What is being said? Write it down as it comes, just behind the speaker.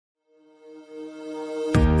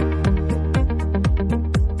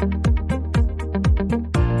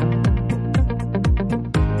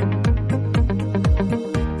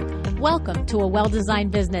to A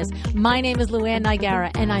Well-Designed Business. My name is Luann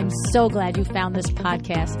Nigara, and I'm so glad you found this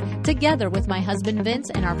podcast. Together with my husband Vince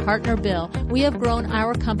and our partner Bill, we have grown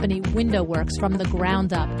our company WindowWorks from the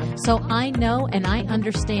ground up. So I know and I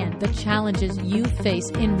understand the challenges you face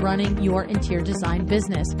in running your interior design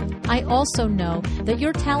business. I also know that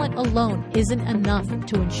your talent alone isn't enough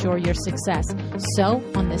to ensure your success. So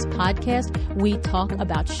on this podcast, we talk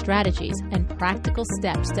about strategies and practical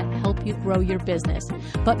steps to help you grow your business.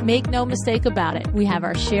 But make no mistake about it, we have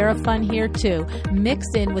our share of fun here too,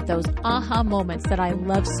 mixed in with those aha moments that I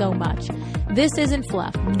love so much. This isn't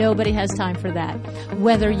fluff. Nobody has time for that.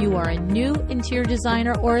 Whether you are a new interior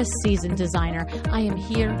designer or a seasoned designer, I am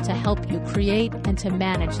here to help you create and to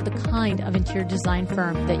manage the kind of interior design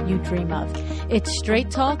firm that you dream of. It's straight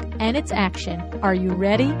talk and it's action. Are you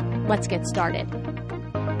ready? Let's get started.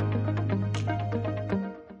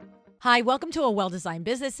 Hi, welcome to A Well-Designed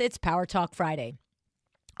Business. It's Power Talk Friday.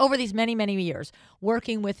 Over these many, many years,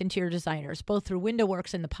 working with interior designers, both through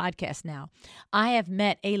WindowWorks and the podcast now, I have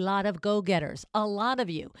met a lot of go-getters, a lot of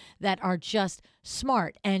you that are just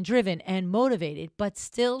smart and driven and motivated, but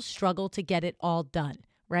still struggle to get it all done,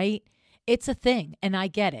 right? It's a thing, and I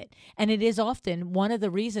get it. And it is often one of the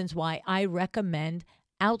reasons why I recommend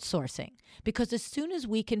outsourcing, because as soon as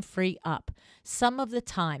we can free up some of the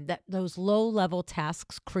time that those low-level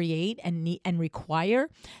tasks create and require,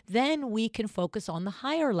 then we can focus on the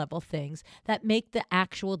higher-level things that make the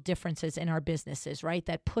actual differences in our businesses, right?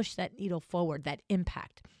 That push that needle forward, that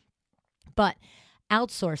impact. But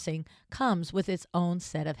outsourcing comes with its own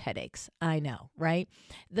set of headaches. I know, right?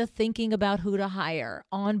 The thinking about who to hire,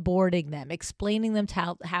 onboarding them, explaining them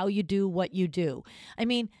how you do what you do. I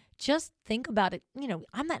mean, just think about it. You know,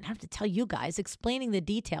 I'm not have to tell you guys explaining the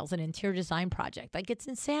details in an interior design project. Like, it's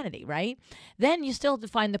insanity, right? Then you still have to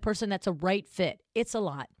find the person that's a right fit. It's a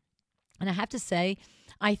lot. And I have to say,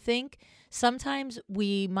 I think sometimes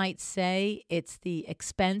we might say it's the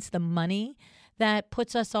expense, the money that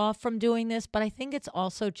puts us off from doing this. But I think it's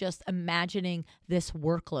also just imagining this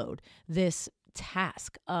workload, this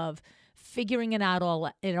task of figuring it all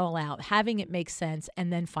out, having it make sense,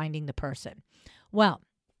 and then finding the person. Well,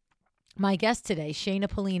 my guests today, Shayna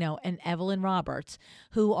Pellino and Evelyn Roberts,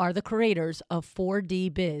 who are the creators of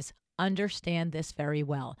 4D Biz, understand this very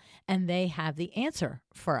well, and they have the answer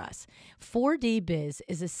for us. 4D Biz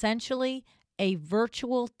is essentially a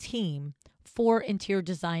virtual team for interior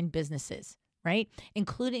design businesses, right?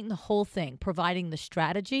 Including the whole thing, providing the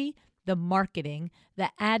strategy, the marketing, the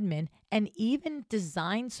admin, and even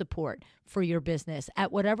design support for your business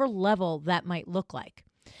at whatever level that might look like.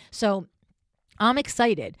 So I'm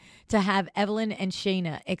excited to have Evelyn and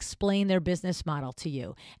Shayna explain their business model to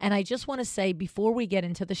you. And I just want to say before we get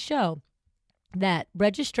into the show that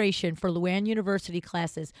registration for Luann University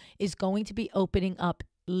classes is going to be opening up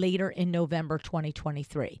later in November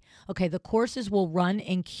 2023. Okay, the courses will run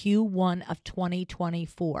in Q1 of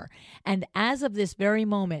 2024. And as of this very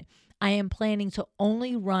moment, I am planning to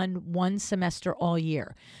only run one semester all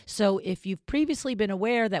year. So if you've previously been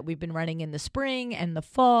aware that we've been running in the spring and the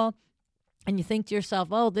fall, and you think to yourself,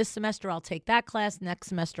 oh, this semester I'll take that class, next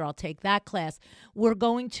semester I'll take that class. We're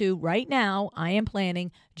going to, right now, I am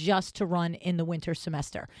planning just to run in the winter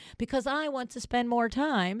semester because I want to spend more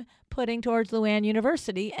time putting towards Luann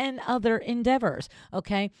University and other endeavors,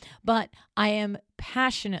 okay? But I am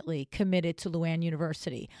passionately committed to Luann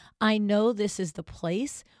University. I know this is the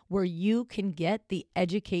place where you can get the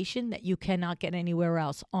education that you cannot get anywhere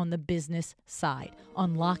else on the business side,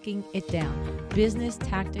 on locking it down. Business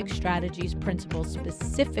tactics, strategies, principles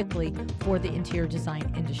specifically for the interior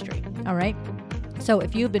design industry, all right? So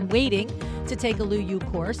if you've been waiting to take a LUU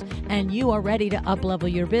course and you are ready to up-level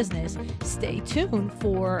your business, stay tuned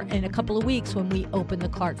for in a couple of weeks when we open the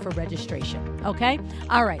cart for registration, okay?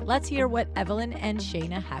 All right, let's hear what Evelyn and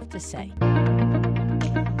Shayna have to say.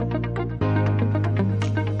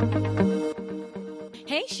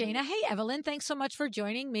 Hey, Shayna. Hey, Evelyn. Thanks so much for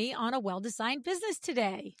joining me on A Well-Designed Business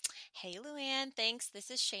today. Hey, Luann. Thanks.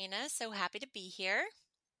 This is Shayna. So happy to be here.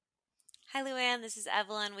 Hi, Luann. This is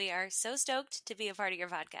Evelyn. We are so stoked to be a part of your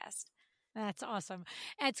podcast. That's awesome.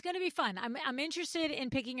 It's going to be fun. I'm interested in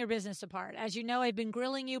picking your business apart. As you know, I've been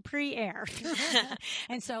grilling you pre-air.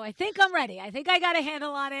 And so I think I'm ready. I think I got a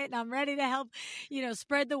handle on it and I'm ready to help,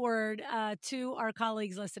 spread the word to our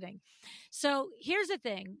colleagues listening. So here's the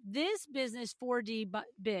thing. This business 4D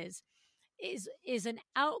Biz is an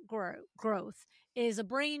outgrowth, is a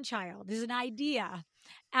brainchild, is an idea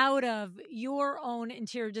out of your own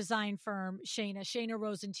interior design firm, Shayna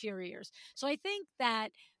Rose Interiors. So I think that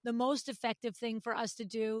the most effective thing for us to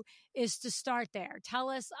do is to start there. Tell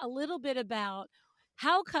us a little bit about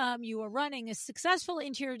how come you were running a successful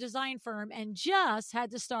interior design firm and just had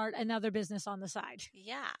to start another business on the side?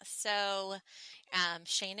 Yeah. So,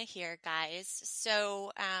 Shayna here, guys.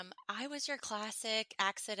 So, I was your classic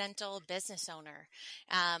accidental business owner.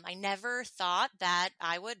 I never thought that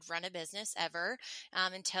I would run a business ever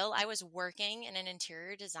until I was working in an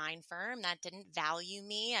interior design firm that didn't value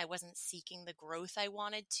me. I wasn't seeking the growth I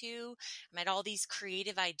wanted to. I had all these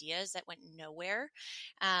creative ideas that went nowhere.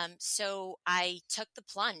 So I took the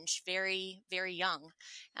plunge very, very young.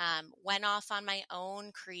 Went off on my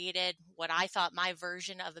own, created what I thought my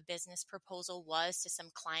version of a business proposal was to some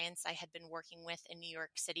clients I had been working with in New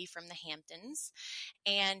York City from the Hamptons,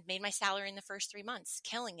 and made my salary in the first 3 months,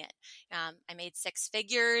 killing it. I made six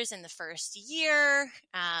figures in the first year.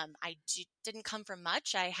 Didn't come from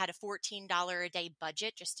much. I had a $14 a day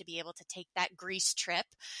budget just to be able to take that Greece trip.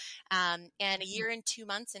 And a year and 2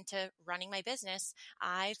 months into running my business,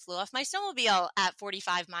 I flew off my snowmobile at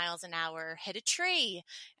 45 miles an hour, hit a tree,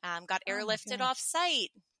 got airlifted off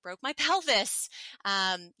site, broke my pelvis,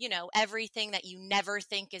 everything that you never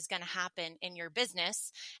think is going to happen in your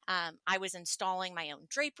business. I was installing my own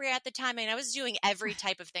drapery at the time, and I was doing every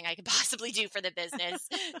type of thing I could possibly do for the business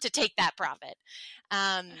to take that profit.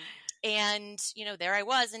 And, there I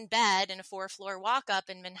was in bed in a 4-floor walk up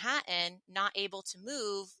in Manhattan, not able to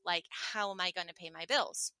move. Like, how am I going to pay my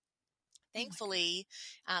bills? Thankfully,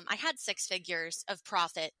 I had 6 figures of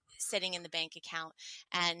profit sitting in the bank account.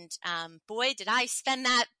 And boy, did I spend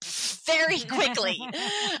that very quickly,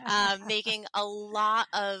 making a lot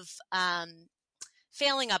of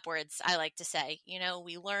failing upwards, I like to say.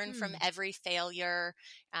 We learn from every failure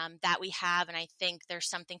that we have, and I think there's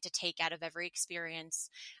something to take out of every experience.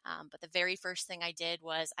 But the very first thing I did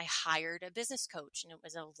was I hired a business coach, and it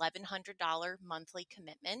was a $1,100 monthly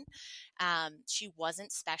commitment. She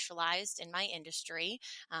wasn't specialized in my industry.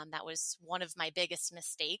 That was one of my biggest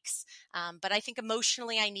mistakes. But I think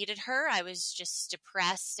emotionally I needed her. I was just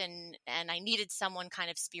depressed, and I needed someone kind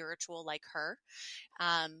of spiritual like her.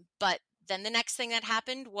 But then the next thing that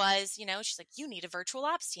happened was, she's like, you need a virtual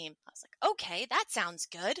ops team. I was like, okay, that sounds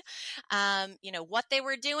good. What they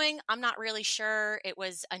were doing, I'm not really sure. It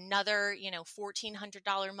was another,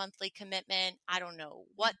 $1,400 monthly commitment. I don't know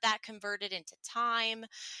what that converted into time.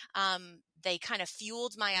 They kind of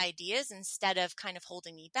fueled my ideas instead of kind of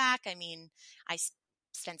holding me back. I mean, I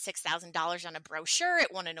spent $6,000 on a brochure.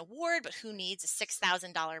 It won an award, but who needs a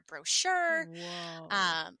 $6,000 brochure?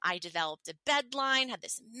 I developed a bed line, had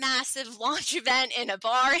this massive launch event in a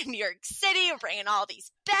bar in New York City. We're bringing all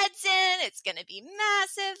these beds in. It's going to be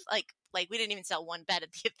massive. Like we didn't even sell one bed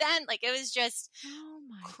at the event. Like, it was just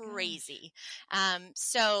crazy.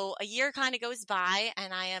 So a year kind of goes by,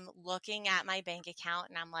 and I am looking at my bank account,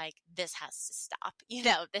 and I'm like, this has to stop.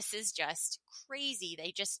 This is just crazy.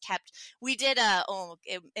 They just we did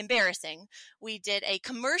embarrassing. We did a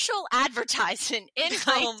commercial advertisement in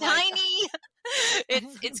my tiny,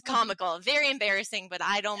 it's comical, very embarrassing, but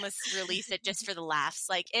I'd almost release it just for the laughs.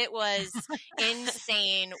 Like, it was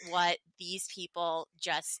insane what these people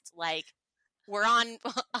just were on,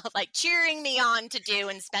 cheering me on to do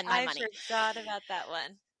and spend my money. I forgot about that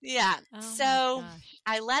one. Yeah. So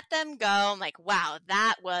I let them go. I'm like, wow,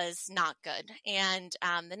 that was not good. And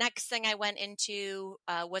the next thing I went into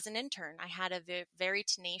was an intern. I had a very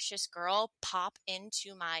tenacious girl pop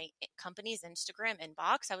into my company's Instagram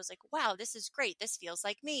inbox. I was like, wow, this is great. This feels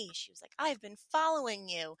like me. She was like, I've been following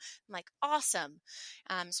you. I'm like, awesome.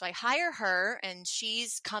 So I hire her, and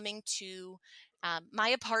she's coming to my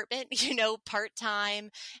apartment, part-time.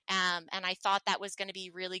 And I thought that was going to be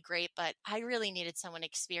really great, but I really needed someone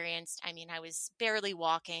experienced. I mean, I was barely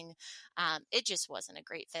walking. It just wasn't a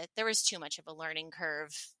great fit. There was too much of a learning curve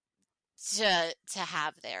to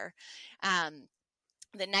have there.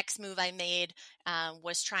 The next move I made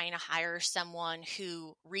was trying to hire someone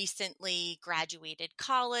who recently graduated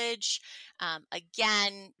college.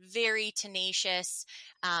 Again, very tenacious,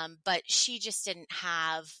 but she just didn't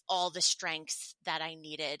have all the strengths that I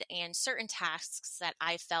needed. And certain tasks that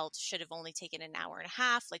I felt should have only taken an hour and a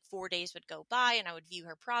half, like 4 days would go by, and I would view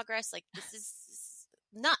her progress. Like, this is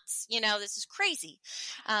nuts, this is crazy.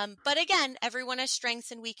 But again, everyone has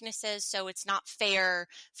strengths and weaknesses, so it's not fair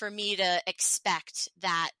for me to expect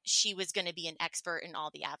that she was going to be an expert in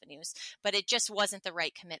all the avenues, but it just wasn't the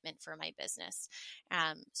right commitment for my business.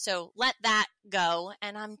 So let that go.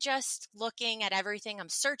 And I'm just looking at everything. I'm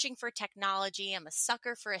searching for technology. I'm a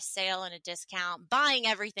sucker for a sale and a discount, buying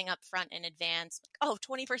everything up front in advance. Oh,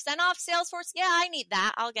 20% off Salesforce. Yeah, I need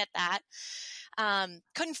that. I'll get that.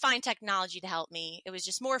 Couldn't find technology to help me. It was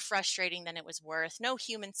just more frustrating than it was worth. No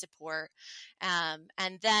human support.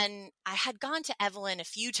 And then I had gone to Evelyn a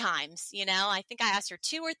few times, I think I asked her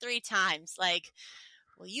 2 or 3 times, like,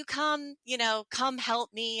 will you come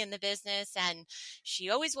help me in the business? And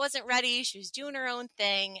she always wasn't ready. She was doing her own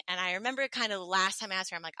thing. And I remember kind of the last time I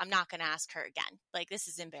asked her, I'm like, I'm not going to ask her again. Like, this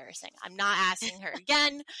is embarrassing. I'm not asking her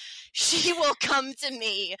again. She will come to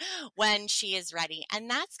me when she is ready. And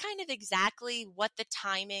that's kind of exactly what the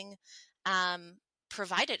timing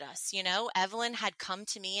provided us. Evelyn had come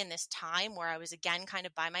to me in this time where I was again kind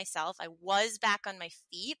of by myself. I was back on my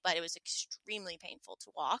feet, but it was extremely painful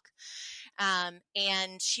to walk.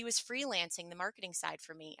 And she was freelancing the marketing side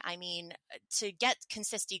for me. I mean, to get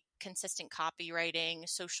consistent copywriting,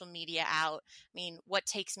 social media out, I mean, what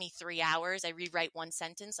takes me 3 hours, I rewrite one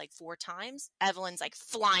sentence like 4 times. Evelyn's like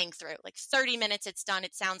flying through, like 30 minutes, it's done.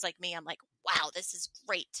 It sounds like me. I'm like, wow, this is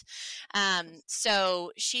great.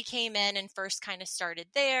 So she came in and first kind of started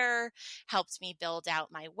there, helped me build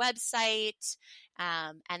out my website.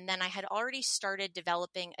 And then I had already started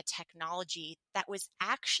developing a technology that was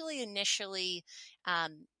actually initially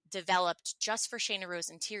developed just for Shayna Rose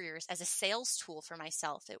Interiors as a sales tool for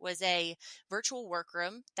myself. It was a virtual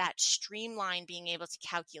workroom that streamlined being able to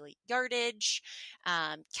calculate yardage,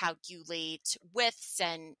 calculate widths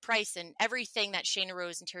and price and everything that Shayna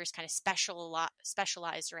Rose Interiors kind of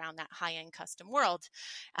specialized around that high-end custom world.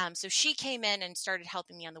 So she came in and started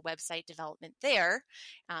helping me on the website development there.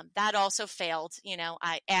 That also failed,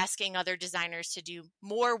 asking other designers to do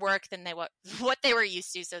more work than what they were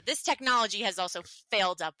used to. So this technology has also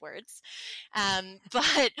failed upwards.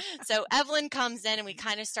 But so Evelyn comes in and we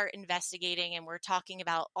kind of start investigating, and we're talking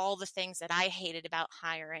about all the things that I hated about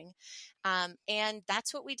hiring. And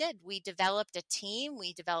that's what we did. We developed a team.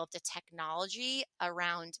 We developed a technology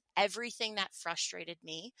around everything that frustrated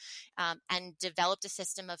me, and developed a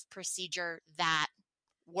system of procedure that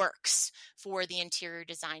works for the interior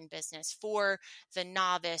design business, for the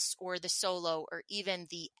novice or the solo or even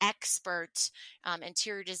the expert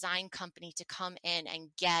interior design company to come in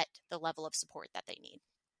and get the level of support that they need.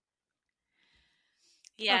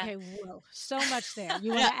 Yeah. Okay, whoa, so much there.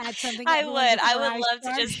 You want to add something? I Evelyn, would. I before would love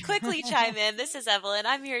start? to just quickly chime in. This is Evelyn.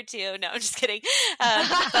 I'm here too. No, I'm just kidding.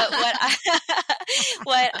 But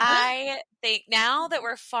what I think, now that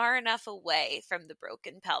we're far enough away from the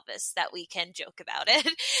broken pelvis that we can joke about it,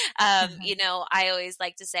 I always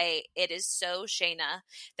like to say it is so Shayna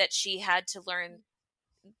that she had to learn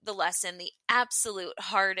the lesson the absolute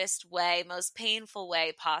hardest way, most painful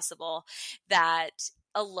way possible, that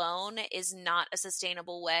alone is not a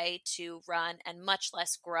sustainable way to run and much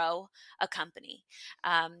less grow a company.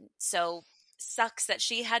 So sucks that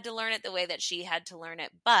she had to learn it the way that she had to learn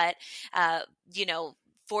it. But,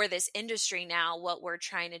 for this industry now, what we're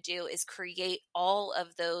trying to do is create all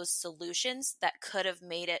of those solutions that could have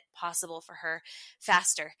made it possible for her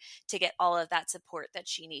faster to get all of that support that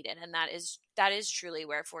she needed. And that is truly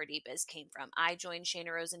where 4D Biz came from. I joined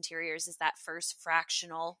Shayna Rose Interiors as that first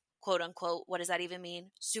fractional, quote unquote, what does that even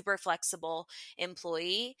mean? Super flexible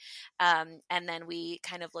employee. And then we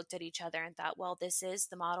kind of looked at each other and thought, well, this is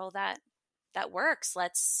the model that works.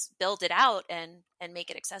 Let's build it out and make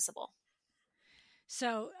it accessible.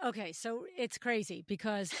 So it's crazy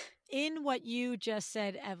because in what you just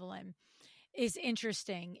said, Evelyn, is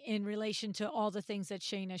interesting in relation to all the things that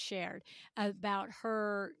Shayna shared about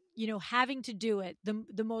her, having to do it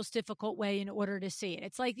the most difficult way in order to see it.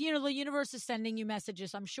 It's like, the universe is sending you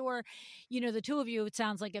messages. I'm sure, the two of you, it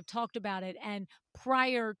sounds like, have talked about it. And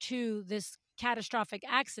prior to this catastrophic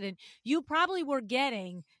accident, you probably were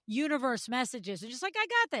getting universe messages. Just like, I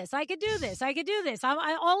got this. I could do this. I could do this. I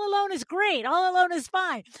all alone is great. All alone is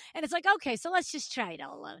fine. And it's like, okay, so let's just try it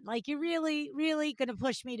all alone. Like, you're really, really going to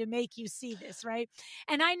push me to make you see this, right?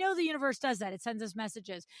 And I know the universe does that. It sends us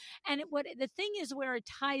messages. And what the thing is where it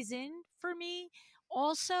ties in for me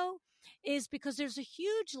also is because there's a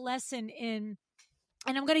huge lesson in,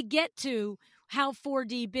 and I'm going to get to how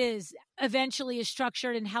 4D Biz eventually is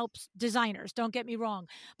structured and helps designers. Don't get me wrong.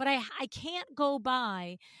 But I can't go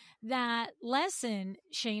by that lesson,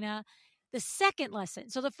 Shayna, the second lesson.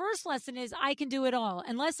 So the first lesson is I can do it all.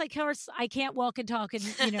 Unless, of course, I can't walk and talk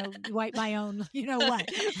and, wipe my own, what,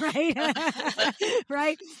 right?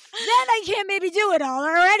 Right? Then I can't maybe do it all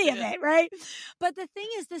or any of it, right? But the thing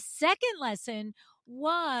is, the second lesson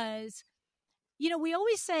was, we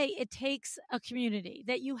always say it takes a community,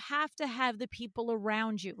 that you have to have the people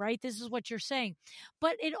around you, right? This is what you're saying.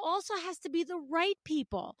 But it also has to be the right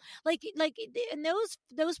people. Like, and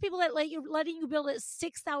those people that letting you build a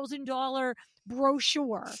 $6,000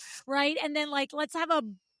 brochure, right? And then let's have a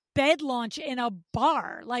bed launch in a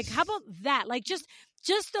bar. Like, how about that? Like, just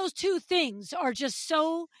those two things are just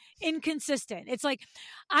so inconsistent. It's like,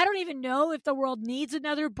 I don't even know if the world needs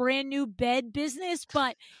another brand new bed business,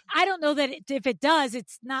 but I don't know that if it does,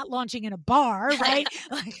 it's not launching in a bar, right?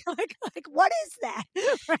 like what is that?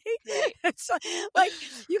 Right? It's like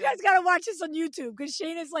you guys got to watch this on YouTube because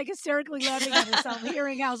Shayna's like hysterically laughing at herself,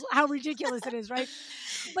 hearing how ridiculous it is, right?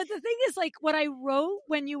 But the thing is, like, what I wrote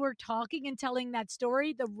when you were talking and telling that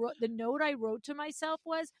story, the note I wrote to myself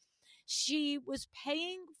was, she was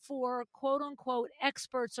paying for quote unquote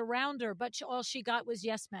experts around her, but all she got was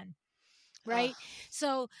yes men. Right.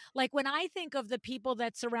 So like when I think of the people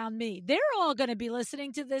that surround me, they're all going to be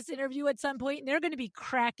listening to this interview at some point and they're going to be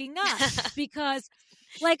cracking up because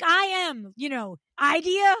like I am,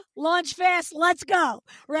 idea, launch fast, let's go.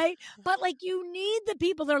 Right. But like you need the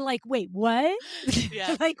people that are like, wait, what?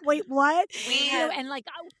 Yeah. Like, wait, what? And like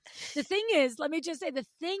the thing is, let me just say, the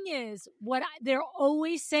thing is what they're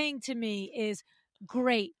always saying to me is,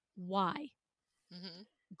 great. Why? Mm-hmm.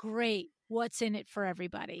 Great. What's in it for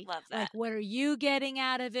everybody? Love that. Like, what are you getting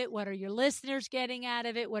out of it? What are your listeners getting out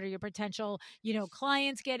of it? What are your potential,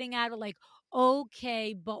 clients getting out of it? Like,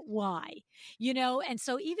 okay, but why? And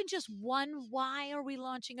so even just one, why are we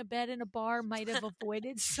launching a bed in a bar might have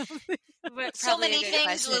avoided something. So many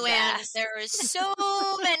things, Luann. There are so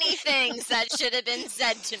many things that should have been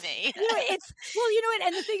said to me.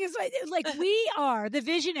 And the thing is, like we are the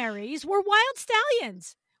visionaries. We're wild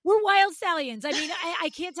stallions. We're wild stallions. I mean, I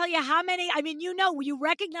can't tell you how many. I mean, you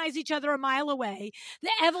recognize each other a mile away. The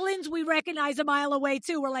Evelyns, we recognize a mile away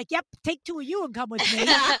too. We're like, yep, take two of you and come with me,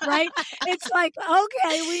 right? It's like,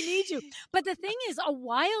 okay, we need you. But the thing is, a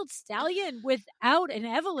wild stallion without an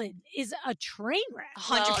Evelyn is a train wreck. 100%.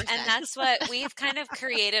 Well, and that's what we've kind of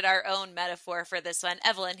created our own metaphor for this one.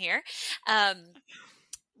 Evelyn here.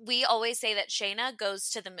 We always say that Shayna goes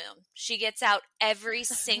to the moon. She gets out every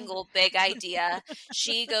single big idea.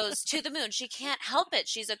 She goes to the moon. She can't help it.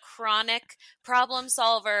 She's a chronic problem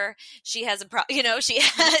solver. She has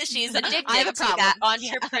she's addicted to that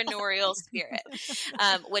entrepreneurial spirit,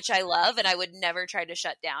 which I love and I would never try to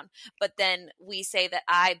shut down. But then we say that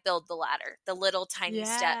I build the ladder, the little tiny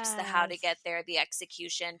steps, the how to get there, the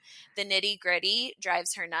execution, the nitty gritty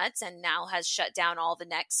drives her nuts and now has shut down all the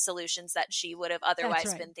next solutions that she would have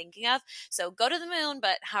otherwise been thinking of. So go to the moon,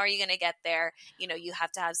 but how are you going to get there? You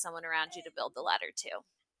have to have someone around you to build the ladder too.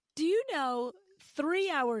 Do you know, 3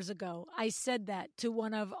 hours ago, I said that to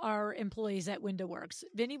one of our employees at WindowWorks.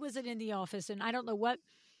 Vinny wasn't in the office, and I don't know what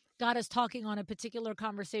got us talking on a particular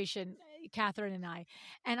conversation, Catherine and I.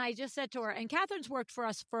 And I just said to her, and Catherine's worked for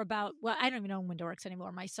us for about, well, I don't even know WindowWorks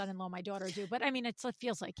anymore. My son-in-law, my daughter do. But I mean, it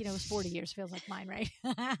feels like, it's 40 years, feels like mine, right?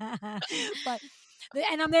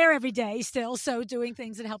 And I'm there every day still, so doing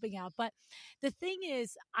things and helping out. But the thing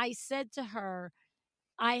is, I said to her,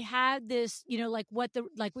 I had this, we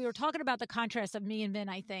were talking about the contrast of me and Vin,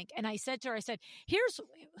 I think. And I said to her, here's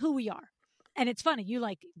who we are. And it's funny, you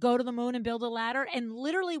go to the moon and build a ladder. And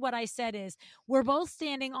literally what I said is, we're both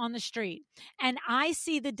standing on the street and I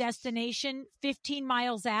see the destination 15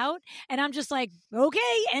 miles out. And I'm just like, okay,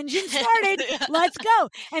 engine started. Let's go.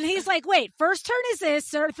 And he's like, wait, first turn is this,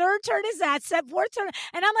 third turn is that, fourth turn.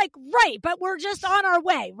 And I'm like, right, but we're just on our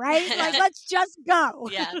way, right? Like, let's just go.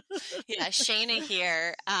 Yeah. Shayna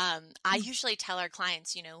here. I usually tell our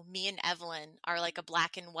clients, me and Evelyn are like a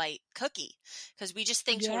black and white cookie because we just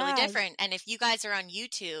think totally different. And if you guys are on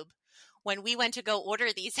YouTube, when we went to go order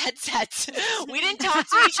these headsets, we didn't talk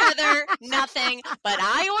to each other, nothing, but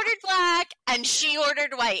I ordered black and she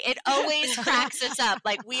ordered white. It always cracks us up.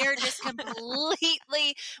 Like we are just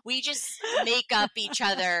we just make up each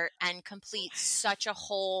other and complete such a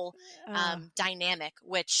whole dynamic,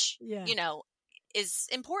 which, is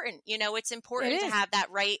important. It's important to have that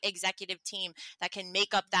right executive team that can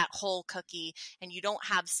make up that whole cookie, and you don't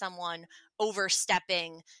have someone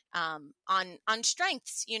overstepping on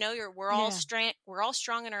strengths. We're all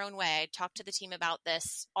strong in our own way. I talk to the team about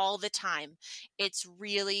this all the time. It's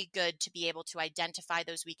really good to be able to identify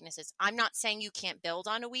those weaknesses. I'm not saying you can't build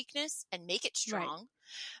on a weakness and make it strong. Right.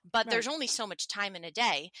 But there's only so much time in a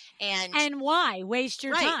day. And why waste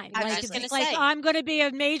your time? I was just going to say, I'm going to be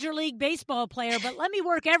a Major League Baseball player, but let me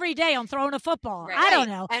work every day on throwing a football. Right. I don't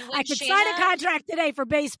know. I could sign a contract today for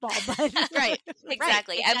baseball. But right.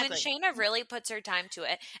 Exactly. And when Shayna really puts her time to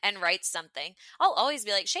it and writes something, I'll always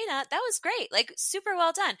be like, Shayna, that was great. Like, super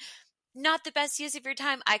well done. Not the best use of your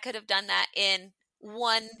time. I could have done that in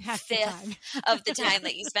half the time. 1/5 of the time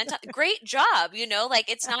that you spent. Great job. Like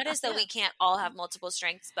it's not as though we can't all have multiple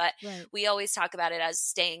strengths, but Right. we always talk about it as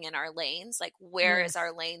staying in our lanes. Like where is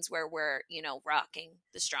our lanes where we're, rocking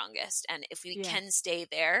the strongest. And if we can stay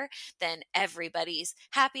there, then everybody's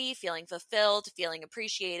happy, feeling fulfilled, feeling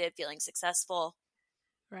appreciated, feeling successful.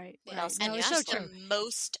 Right. What Right. else? No, And it's just so true. the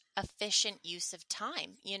most efficient use of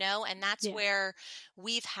time, and that's where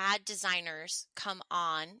we've had designers come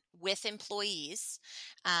on with employees,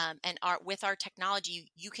 and with our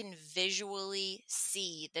technology, you can visually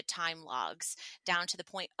see the time logs down to the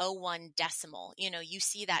 0.01 decimal. You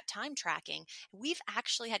see that time tracking. We've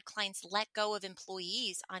actually had clients let go of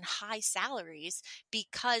employees on high salaries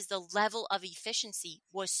because the level of efficiency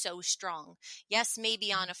was so strong. Yes,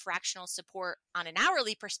 maybe on a fractional support on an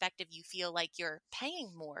hourly perspective, you feel like you're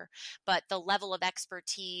paying more, but the level of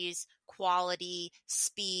expertise, quality,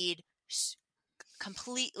 speed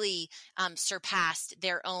completely surpassed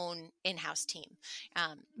their own in-house team.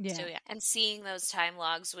 And seeing those time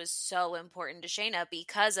logs was so important to Shayna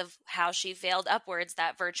because of how she failed upwards,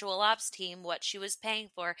 that virtual ops team, what she was paying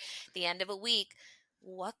for the end of a week.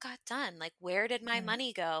 What got done? Like, where did my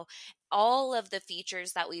money go? All of the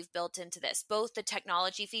features that we've built into this, both the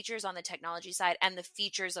technology features on the technology side and the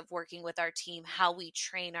features of working with our team, how we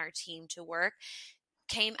train our team to work,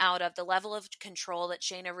 came out of the level of control that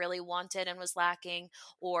Shayna really wanted and was lacking,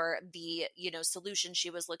 or the, solution she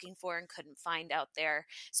was looking for and couldn't find out there.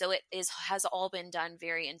 So has all been done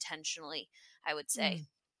very intentionally, I would say.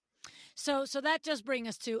 So that does bring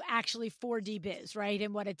us to actually 4D Biz, right?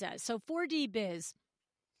 And what it does. So 4D Biz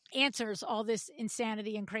answers all this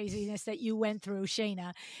insanity and craziness that you went through,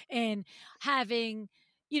 Shayna, and having,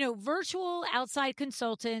 virtual outside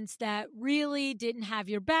consultants that really didn't have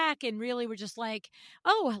your back and really were just like,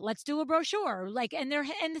 oh, let's do a brochure. And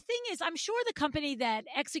the thing is, I'm sure the company that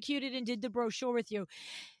executed and did the brochure with you,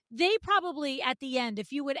 they probably at the end,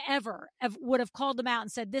 if you would have called them out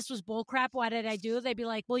and said, this was bullcrap, why did I do it? They'd be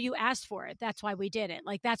like, well, you asked for it. That's why we did it.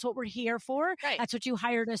 Like, that's what we're here for. Right. That's what you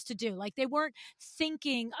hired us to do. Like, they weren't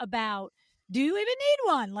thinking about, do you even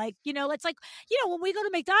need one? Like, it's like, when we go to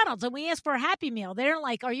McDonald's and we ask for a Happy Meal, they're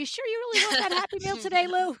like, are you sure you really want that Happy Meal today,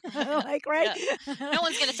 Lou? Like, right? Yeah. No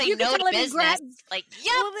one's going to say no to business. Like,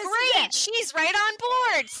 yep, well, great. She's right on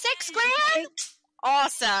board. $6,000.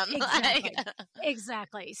 Awesome.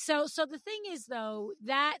 Exactly. So the thing is, though,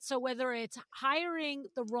 so whether it's hiring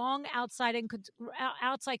the wrong outside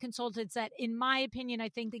consultants, that in my opinion, I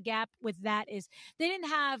think the gap with that is they didn't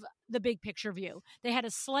have the big picture view. They had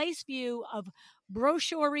a slice view of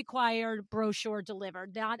brochure required, brochure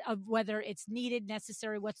delivered, not of whether it's needed,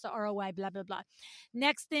 necessary, what's the ROI, blah, blah, blah.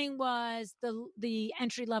 Next thing was the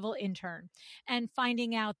entry level intern and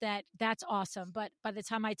finding out that that's awesome. But by the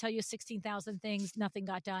time I tell you 16,000 things, nothing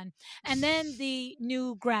got done. And then the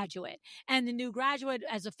new graduate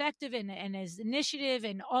as effective and as initiative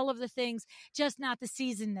and all of the things, just not the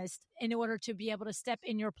seasonedness in order to be able to step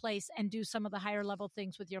in your place and do some of the higher level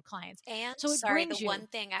things with your clients. And so one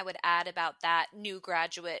thing I would add about that new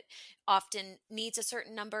graduate often needs a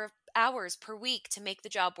certain number of hours per week to make the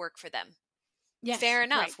job work for them. Yes, fair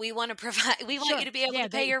enough. Right. We want to provide, want you to be able to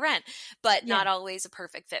pay your rent, but not always a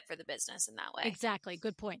perfect fit for the business in that way. Exactly.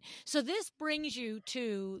 Good point. So this brings you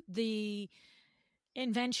to the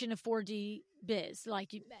invention of 4D Biz. Like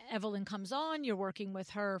Evelyn comes on, you're working with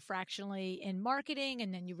her fractionally in marketing,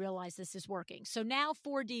 and then you realize this is working. So now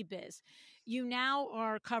 4D Biz, you now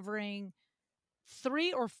are covering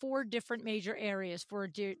 3 or 4 different major areas for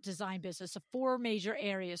a design business, 4 major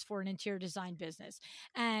areas for an interior design business.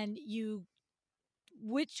 And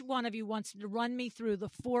which one of you wants to run me through the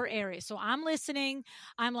 4 areas? So I'm listening.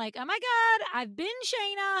 I'm like, oh my God, I've been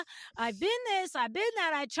Shayna. I've been this. I've been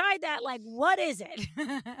that. I tried that. Like, what is it?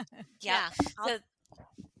 Yeah. So,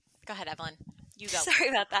 go ahead, Evelyn. You go. Sorry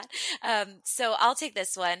about that. So I'll take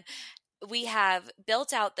this one. We have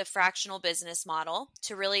built out the fractional business model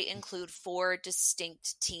to really include 4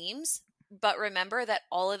 distinct teams. But remember that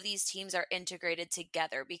all of these teams are integrated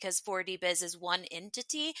together because 4D Biz is one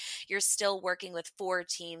entity. You're still working with 4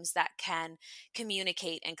 teams that can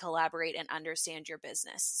communicate and collaborate and understand your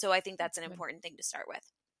business. So I think that's an important thing to start with.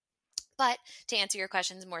 But to answer your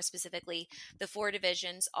questions more specifically, the 4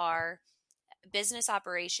 divisions are business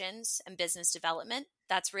operations and business development.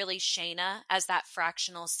 That's really Shayna as that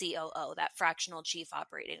fractional COO, that fractional chief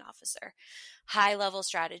operating officer. High level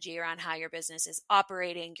strategy around how your business is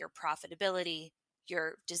operating, your profitability,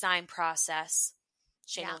 your design process.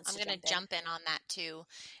 Shayna, I'm going to jump in on that too.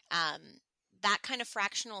 That kind of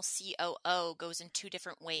fractional COO goes in 2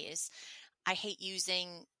 different ways. I hate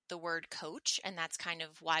using the word coach, and that's kind of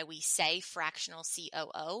why we say fractional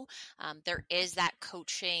COO. There is that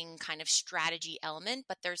coaching kind of strategy element,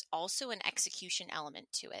 but there's also an execution element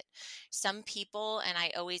to it. Some people, and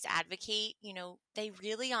I always advocate, they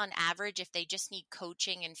really on average, if they just need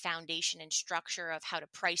coaching and foundation and structure of how to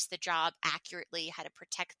price the job accurately, how to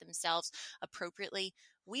protect themselves appropriately,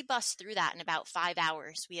 we bust through that in about 5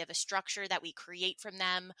 hours. We have a structure that we create from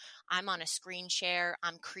them. I'm on a screen share.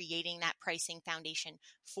 I'm creating that pricing foundation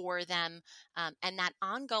for them. And that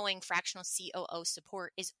ongoing fractional COO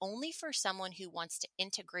support is only for someone who wants to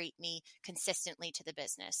integrate me consistently to the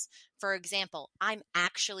business. For example, I'm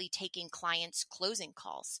actually taking clients' closing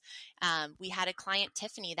calls. We had a client,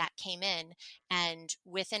 Tiffany, that came in, and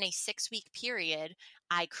within a 6-week period,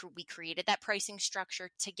 we created that pricing structure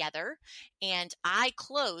together, and I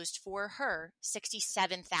closed for her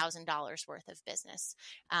 $67,000 worth of business.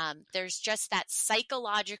 There's just that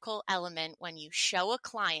psychological element when you show a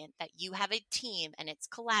client that you have a team and it's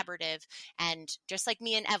collaborative, and just like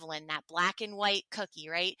me and Evelyn, that black and white cookie,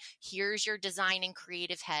 right? Here's your design and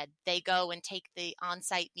creative head. They go and take the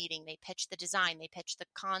on-site meeting. They pitch the design. They pitch the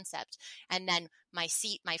concept. And then my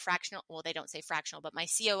fractional, well, they don't say fractional, but my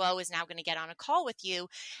COO is now going to get on a call with you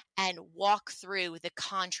and walk through the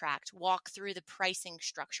contract, walk through the pricing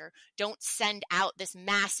structure. Don't send out this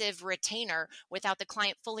massive retainer without the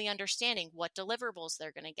client fully understanding what deliverables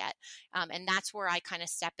they're going to get. And that's where I kind of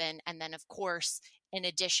step in. And then, of course, in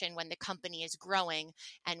addition, when the company is growing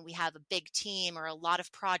and we have a big team or a lot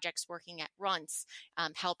of projects working at once,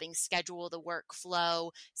 helping schedule the workflow,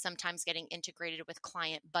 sometimes getting integrated with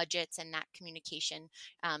client budgets and that communication.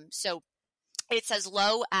 So it's as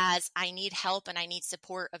low as I need help and I need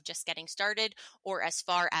support of just getting started, or as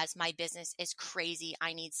far as my business is crazy,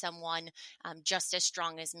 I need someone just as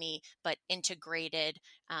strong as me, but integrated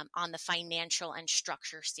on the financial and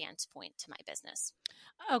structure standpoint to my business.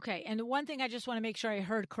 Okay. And one thing I just want to make sure I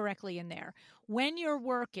heard correctly in there. When you're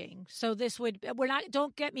working, so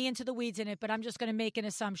don't get me into the weeds in it, but I'm just going to make an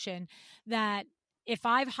assumption that if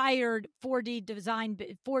I've hired 4D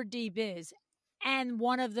Biz, and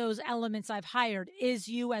one of those elements I've hired is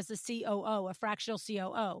you as a COO, a fractional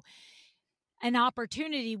COO, an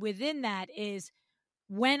opportunity within that is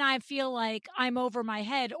when I feel like I'm over my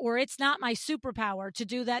head or it's not my superpower to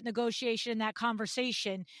do that negotiation, that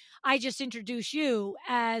conversation, I just introduce you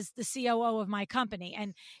as the COO of my company.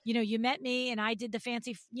 And, you met me and I did the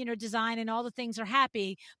fancy, design and all the things are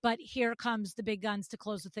happy, but here comes the big guns to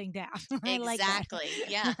close the thing down. Exactly.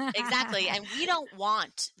 Yeah, exactly. And we don't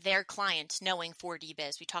want their client knowing 4D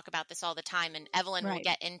Biz. We talk about this all the time, and Evelyn will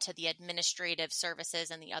get into the administrative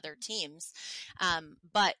services and the other teams.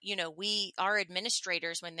 But, our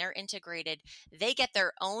administrators, when they're integrated, they get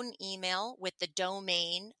their own email with the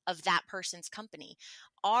domain of that person's company.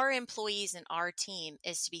 Our employees and our team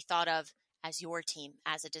is to be thought of as your team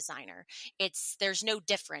as a designer. There's no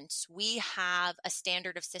difference. We have a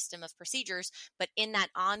standard of system of procedures, but in that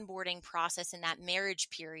onboarding process, in that marriage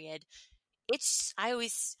period, I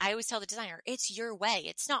always tell the designer, it's your way.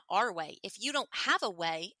 It's not our way. If you don't have a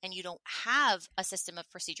way and you don't have a system of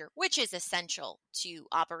procedure, which is essential to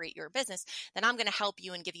operate your business, then I'm going to help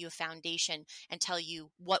you and give you a foundation and tell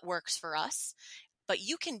you what works for us. But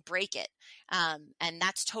you can break it. And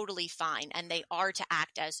that's totally fine. And they are to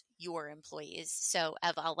act as your employees. So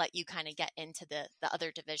Eva, I'll let you kind of get into the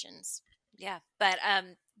other divisions. Yeah. But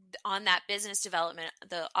on that business development,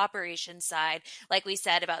 the operations side, like we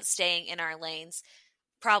said about staying in our lanes,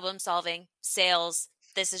 problem solving, sales,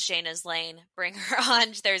 this is Shayna's lane. Bring her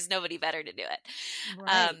on. There's nobody better to do it.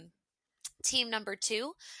 Right. Team number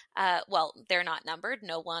 2, well, they're not numbered.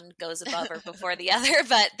 No one goes above or before the other,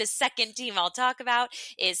 but the second team I'll talk about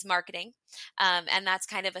is marketing. And that's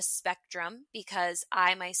kind of a spectrum because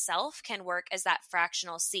I myself can work as that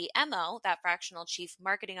fractional CMO, that fractional chief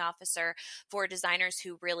marketing officer for designers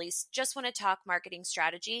who really just want to talk marketing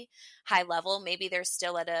strategy, high level. Maybe they're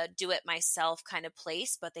still at a do it myself kind of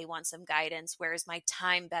place, but they want some guidance. Where is my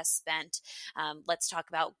time best spent? Let's talk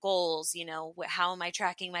about goals. How am I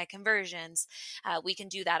tracking my conversions? We can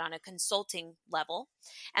do that on a consulting level.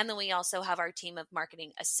 And then we also have our team of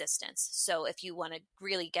marketing assistants. So if you want to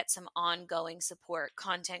really get some ongoing support,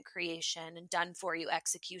 content creation, and done for you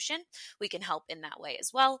execution, we can help in that way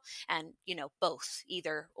as well. And, both,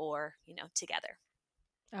 either or, together.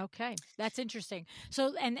 Okay, that's interesting.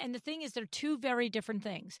 So, and the thing is, they're two very different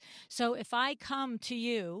things. So if I come to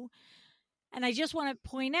you, and I just want to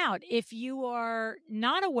point out, if you are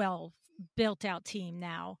not a well built out team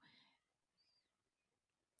now,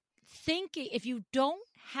 if you don't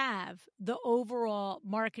have the overall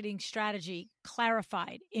marketing strategy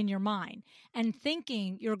clarified in your mind and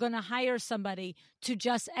thinking you're going to hire somebody to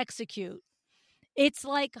just execute, it's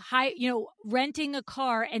like renting a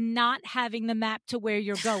car and not having the map to where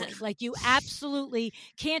you're going. Like, you absolutely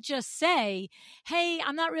can't just say, hey,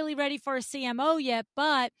 I'm not really ready for a CMO yet,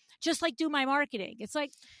 but just like do my marketing. It's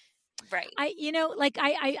like, right.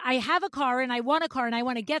 I have a car and I want a car and I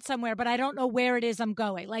want to get somewhere, but I don't know where it is I'm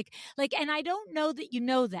going. And I don't know that you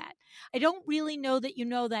know that. I don't really know that you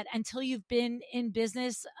know that until you've been in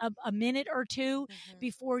business a minute or two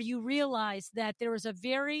before you realize that there is a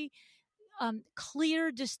very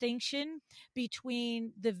clear distinction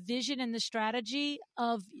between the vision and the strategy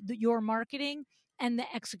of your marketing and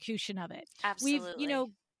the execution of it. Absolutely. We've,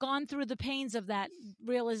 gone through the pains of that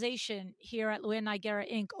realization here at Luann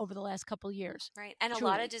Nigera Inc. over the last couple of years. Right. And Truly.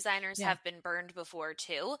 A lot of designers have been burned before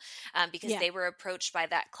too, because Yeah. they were approached by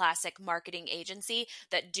that classic marketing agency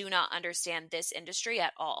that do not understand this industry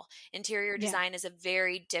at all. Interior design is a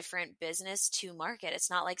very different business to market. It's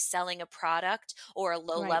not like selling a product or a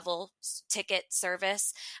low level ticket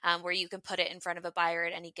service where you can put it in front of a buyer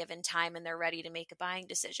at any given time and they're ready to make a buying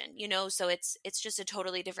decision, so it's just a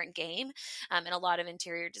totally different game. And a lot of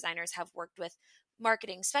interior designers have worked with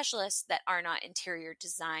marketing specialists that are not interior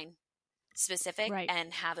design specific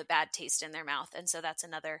and have a bad taste in their mouth. And so that's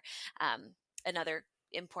another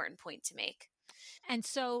important point to make. And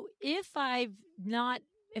so if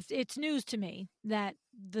it's news to me that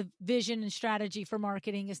the vision and strategy for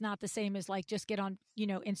marketing is not the same as like just get on,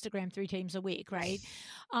 Instagram 3 times a week, right?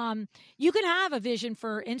 You can have a vision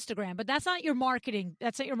for Instagram, but that's not your marketing.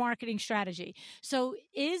 That's not your marketing strategy. So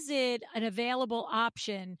is it an available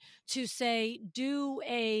option to say, do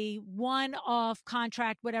a one-off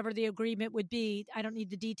contract, whatever the agreement would be? I don't need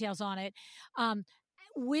the details on it.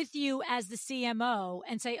 With you as the CMO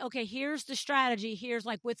and say, okay, here's the strategy. Here's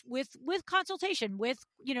like with consultation with,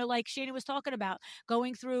 like Shayna was talking about,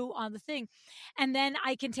 going through on the thing. And then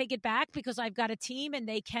I can take it back because I've got a team and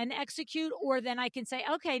they can execute, or then I can say,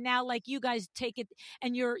 okay, now like you guys take it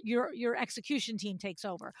and your execution team takes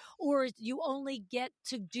over, or you only get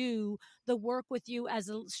to do the work with you as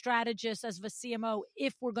a strategist, as a CMO,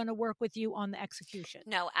 if we're going to work with you on the execution.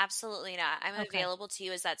 No, absolutely not. I'm available to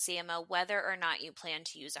you as that CMO, whether or not you plan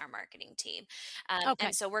to use our marketing team.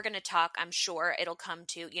 And so we're going to talk, I'm sure it'll come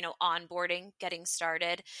to, onboarding, getting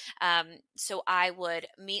started. So I would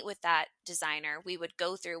meet with that designer. We would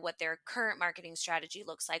go through what their current marketing strategy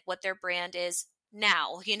looks like, what their brand is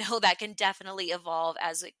now, that can definitely evolve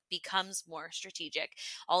as it becomes more strategic,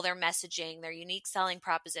 all their messaging, their unique selling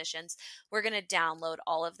propositions. We're going to download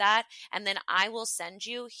all of that. And then I will send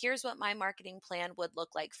you, here's what my marketing plan would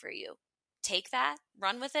look like for you. Take that,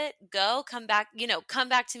 run with it, go, come back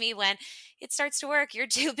to me when it starts to work. You're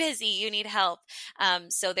too busy. You need help.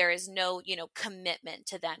 So there is no, commitment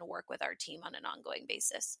to then work with our team on an ongoing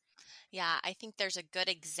basis. Yeah, I think there's a good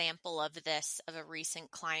example of this, of a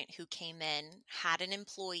recent client who came in, had an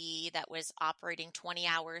employee that was operating 20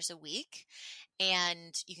 hours a week.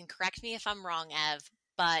 And you can correct me if I'm wrong, Ev,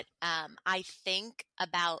 but I think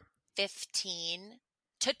about 15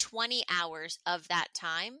 to 20 hours of that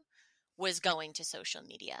time was going to social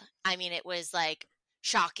media. I mean, it was like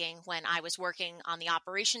shocking when I was working on the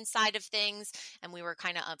operations side of things and we were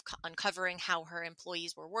kind of uncovering how her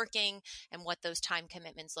employees were working and what those time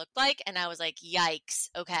commitments looked like. And I was like, yikes,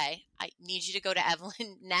 okay, I need you to go to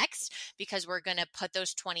Evelyn next because we're going to put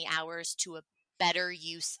those 20 hours to a better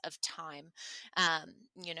use of time.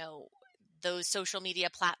 Those social media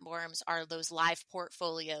platforms are those live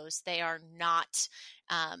portfolios. They are not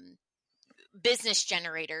business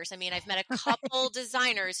generators. I mean, I've met a couple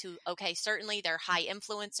designers who, certainly they're high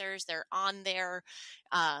influencers. They're on there.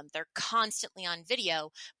 They're constantly on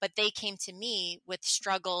video, but they came to me with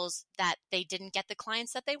struggles that they didn't get the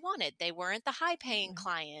clients that they wanted. They weren't the high paying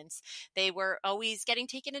clients. They were always getting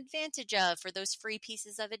taken advantage of for those free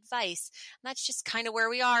pieces of advice. And that's just kind of where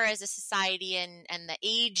we are as a society and the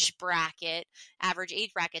average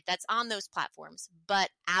age bracket that's on those platforms. But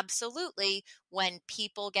absolutely, when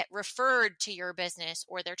people get referred to your business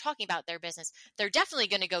or they're talking about their business, they're definitely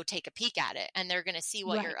going to go take a peek at it and they're going to see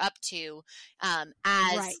what you're up to,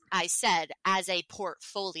 I said, as a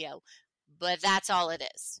portfolio. But that's all it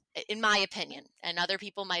is, in my opinion. And other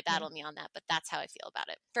people might battle me on that, but that's how I feel about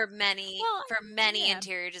it. For many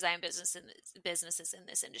interior design businesses in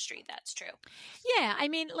this industry, that's true. Yeah. I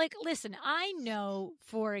mean, like, listen, I know,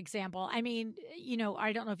 for example, I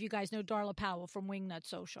don't know if you guys know Darla Powell from Wingnut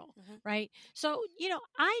Social, right? So,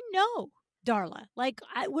 I know Darla. Like,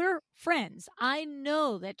 we're friends. I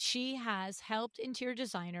know that she has helped interior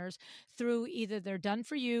designers through either their Done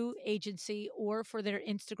For You agency or for their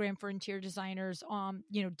Instagram for interior designers,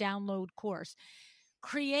 download course.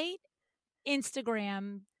 Create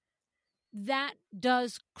Instagram that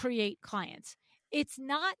does create clients. It's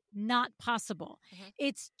not possible. Mm-hmm.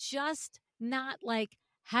 It's just not like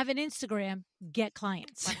have an Instagram, get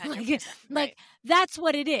clients. 100%. Like that's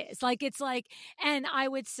what it is. Like, it's like, and I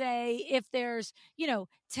would say if there's,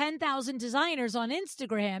 10,000 designers on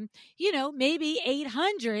Instagram, maybe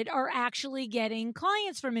 800 are actually getting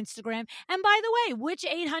clients from Instagram. And by the way, which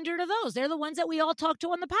 800 of those? They're the ones that we all talk to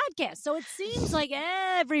on the podcast. So it seems like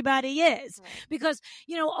everybody is, because,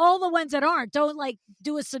 all the ones that aren't, don't like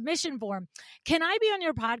do a submission form. Can I be on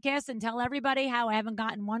your podcast and tell everybody how I haven't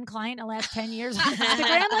gotten one client in the last 10 years on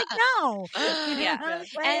Instagram? Like, no. Yeah.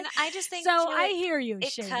 And I just think, so too, I hear you,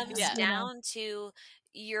 it Shayna, comes down to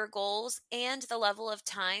your goals and the level of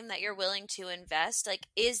time that you're willing to invest. Like,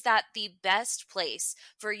 is that the best place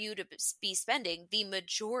for you to be spending the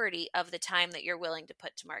majority of the time that you're willing to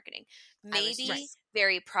put to marketing? Maybe,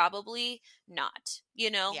 very probably not,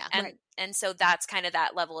 and so that's kind of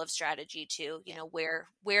that level of strategy too,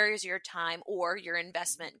 where is your time or your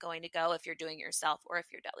investment going to go if you're doing it yourself or if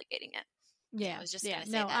you're delegating it? Yeah, I was just going to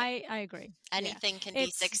say no, that. I agree. Anything can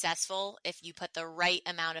be successful if you put the right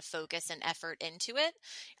amount of focus and effort into it.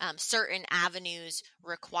 Certain avenues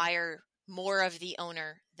require more of the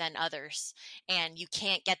owner than others, and you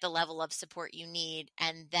can't get the level of support you need.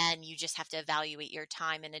 And then you just have to evaluate your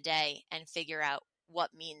time in a day and figure out what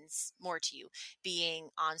means more to you. Being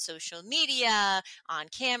on social media, on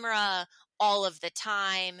camera, all of the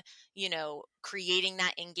time, creating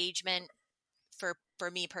that engagement. For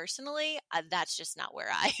me personally, that's just not where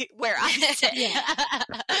I sit.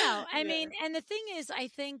 No, I mean, and the thing is, I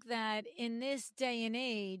think that in this day and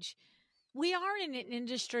age, we are in an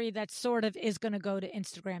industry that sort of is going to go to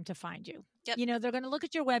Instagram to find you. Yep. They're going to look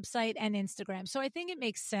at your website and Instagram. So I think it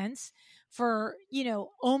makes sense for,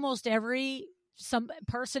 almost some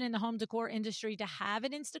person in the home decor industry to have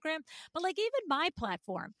an Instagram. But like, even my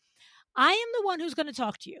platform, I am the one who's going to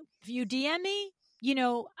talk to you. If you DM me,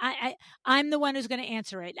 I'm the one who's going to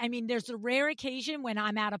answer it. I mean, there's a rare occasion when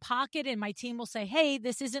I'm out of pocket and my team will say, hey,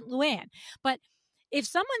 this isn't Luann. But if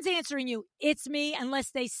someone's answering you, it's me,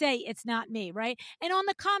 unless they say it's not me, right? And on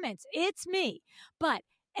the comments, it's me. But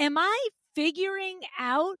am I figuring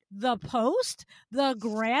out the post, the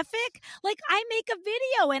graphic? Like, I make a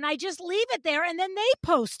video and I just leave it there and then they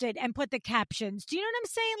post it and put the captions. Do you know what I'm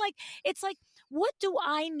saying? Like, it's like, what do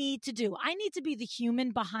I need to do? I need to be the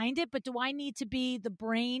human behind it, but do I need to be the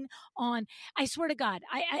brain on? I swear to God,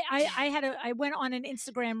 I went on an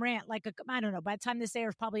Instagram rant, like, I don't know, by the time this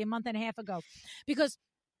airs, probably a month and a half ago, because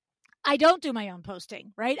I don't do my own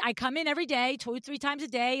posting, right? I come in every day, 2-3 times a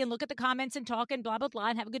day, and look at the comments and talk and blah, blah, blah,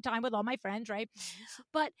 and have a good time with all my friends, right?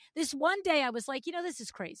 But this one day I was like, this is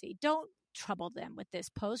crazy. Don't trouble them with this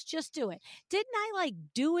post. Just do it. Didn't I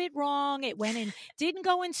do it wrong? It went in, didn't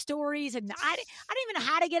go in stories, and I didn't even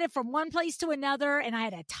know how to get it from one place to another, and I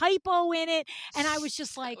had a typo in it, and I was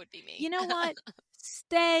just like, would be me. You know what?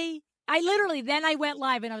 Then I went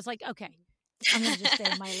live, and I was like, okay, I'm going to just stay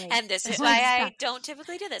in my lane. And this is why I don't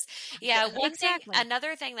typically do this. Yeah. Exactly.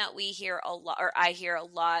 Another thing that we hear a lot, or I hear a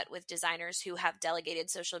lot with designers who have delegated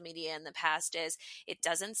social media in the past, is it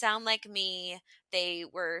doesn't sound like me. They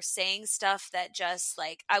were saying stuff that just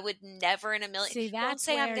I would never in a million. See, don't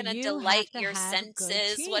say I'm going to you delight have to your have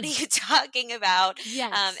senses. What are you talking about?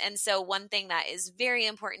 Yes. And so one thing that is very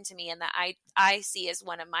important to me and that I see as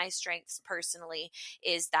one of my strengths personally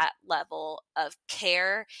is that level of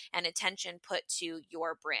care and attention put to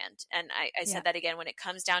your brand. And I said that again, when it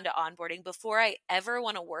comes down to onboarding, before I ever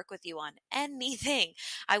want to work with you on anything,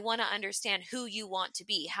 I want to understand who you want to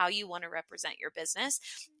be, how you want to represent your business,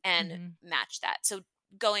 and match that. So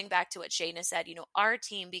going back to what Shayna said, our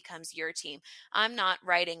team becomes your team. I'm not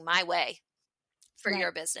writing my way for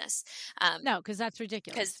your business. No, because that's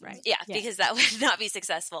ridiculous. Right. Because that would not be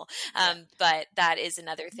successful. But that is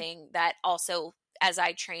another thing that also, as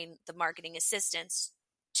I train the marketing assistants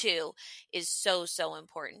too, is so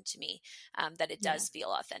important to me, that it does feel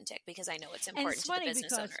authentic, because I know it's important to the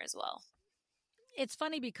business owner as well. It's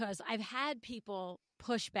funny because I've had people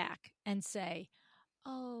push back and say,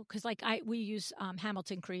 oh, because we use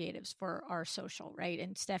Hamilton Creatives for our social, right?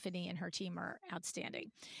 And Stephanie and her team are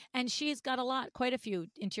outstanding. And she's got quite a few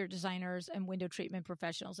interior designers and window treatment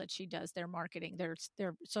professionals that she does their marketing, their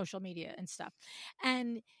social media and stuff.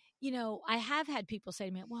 And I have had people say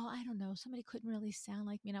to me, well, I don't know, somebody couldn't really sound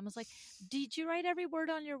like me. And I was like, did you write every word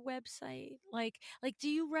on your website? Do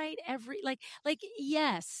you write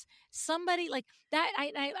yes, somebody like that.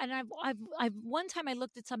 I've one time I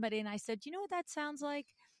looked at somebody and I said, you know what that sounds like?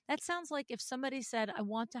 That sounds like if somebody said, I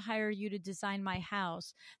want to hire you to design my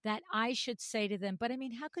house, that I should say to them, but I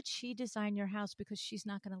mean, how could she design your house because she's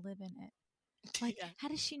not going to live in it? Like, Yeah. how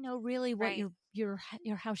does she know really what Right.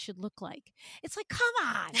 your house should look like? It's like, come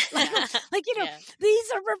on, Yeah.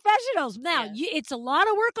 these are professionals. Now, Yeah. it's a lot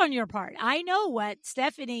of work on your part. I know what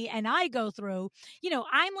Stephanie and I go through.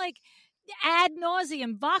 I'm like ad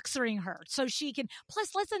nauseum voxering her so she can.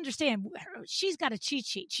 Plus, let's understand, she's got a cheat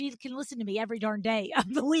sheet. She can listen to me every darn day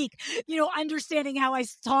of the week. Understanding how I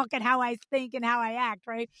talk and how I think and how I act.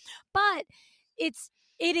 Right, but it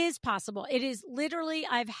is possible. It is literally,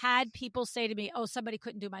 I've had people say to me, oh, somebody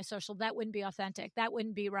couldn't do my social. That wouldn't be authentic. That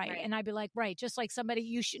wouldn't be right. And I'd be like, right. Just like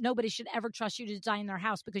nobody should ever trust you to design their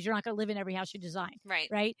house because you're not going to live in every house you design. Right.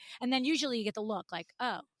 Right. And then usually you get the look like,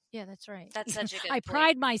 oh, yeah, that's right. That's such a good I point.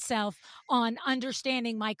 pride myself on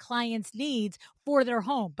understanding my clients' needs for their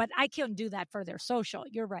home, but I can't do that for their social.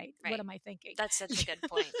 You're right. What am I thinking? That's such a good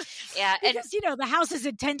point. Yeah. Because, the house is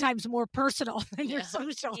 10 times more personal than your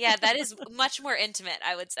social. Yeah, that is much more intimate,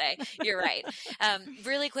 I would say. You're right.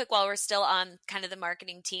 Really quick, while we're still on kind of the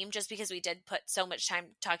marketing team, just because we did put so much time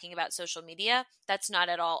talking about social media, that's not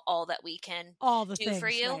at all that we can do for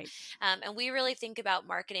you. Right. And we really think about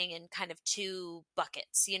marketing in kind of two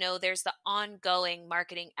buckets. There's the ongoing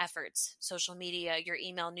marketing efforts, social media, your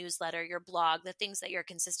email newsletter, your blog, the things that you're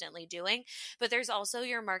consistently doing. But there's also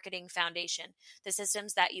your marketing foundation, the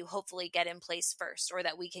systems that you hopefully get in place first, or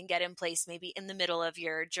that we can get in place maybe in the middle of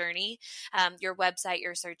your journey. Your website,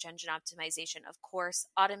 your search engine optimization, of course,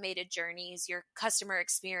 automated journeys, your customer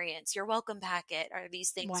experience, your welcome packet are these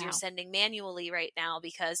things you're sending manually right now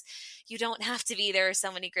because you don't have to be. There are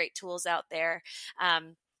so many great tools out there.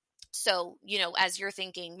 So, as you're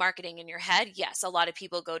thinking marketing in your head, yes, a lot of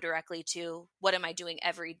people go directly to what am I doing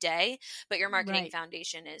every day? But your marketing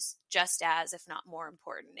foundation is just as, if not more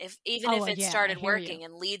important. If it started working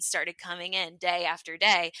and leads started coming in day after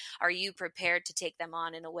day, are you prepared to take them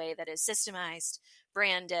on in a way that is systemized,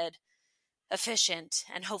 branded, efficient,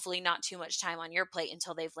 and hopefully not too much time on your plate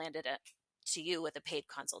until they've landed it to you with a paid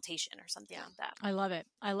consultation or something like that. I love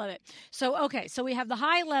it. So, okay. So we have the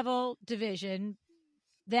high level division.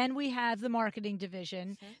 Then we have the marketing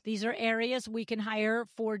division. Mm-hmm. These are areas we can hire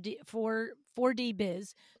 4D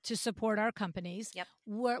biz to support our companies. Yep.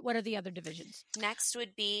 What are the other divisions? Next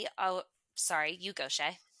would be, sorry, you go,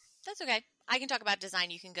 Shay. That's okay. I can talk about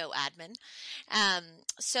design. You can go admin.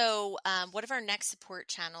 One of our next support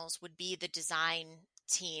channels would be the design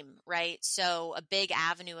team, right? So a big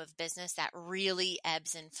avenue of business that really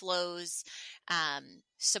ebbs and flows,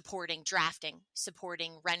 supporting drafting,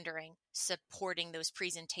 supporting rendering, supporting those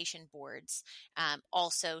presentation boards,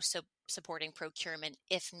 also supporting procurement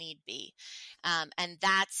if need be. And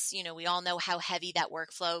that's, we all know how heavy that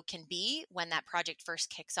workflow can be when that project first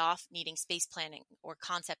kicks off, needing space planning or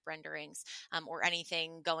concept renderings, or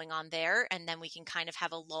anything going on there. And then we can kind of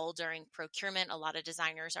have a lull during procurement. A lot of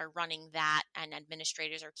designers are running that and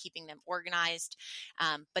administrators are keeping them organized.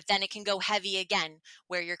 But then it can go heavy again,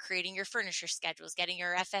 where you're creating your furniture schedules, getting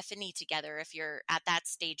your FF&E together if you're at that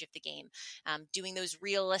stage of the game, doing those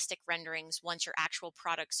realistic renderings once your actual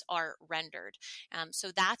products are rendered.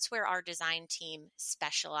 So that's where our design team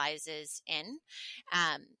specializes in.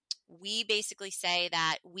 We basically say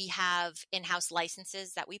that we have in-house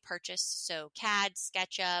licenses that we purchase. So CAD,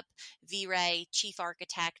 SketchUp, V-Ray, Chief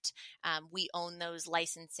Architect, we own those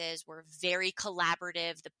licenses. We're very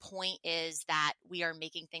collaborative. The point is that we are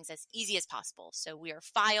making things as easy as possible. So we are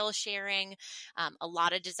file sharing. A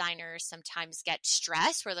lot of designers sometimes get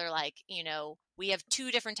stressed where they're like, we have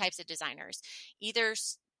two different types of designers. Either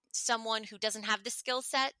someone who doesn't have the skill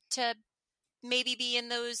set to maybe be in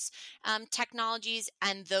those technologies,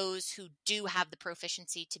 and those who do have the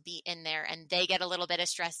proficiency to be in there, and they get a little bit of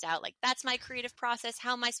stressed out. Like, that's my creative process.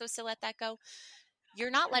 How am I supposed to let that go?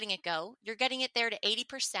 You're not letting it go. You're getting it there to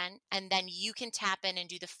 80%, and then you can tap in and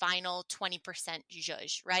do the final 20%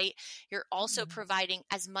 zhuzh, right? You're also providing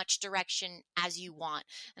as much direction as you want.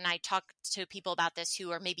 And I talk to people about this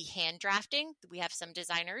who are maybe hand drafting. We have some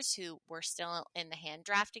designers who were still in the hand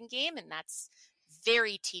drafting game, and that's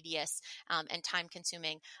very tedious and time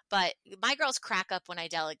consuming. But my girls crack up when I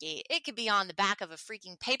delegate. It could be on the back of a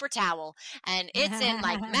freaking paper towel, and it's in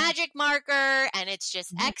like magic marker, and it's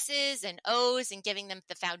just X's and O's and giving them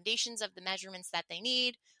the foundations of the measurements that they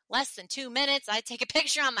need. less than 2 minutes. I take a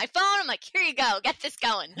picture on my phone. I'm like, here you go, get this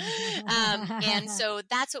going. And so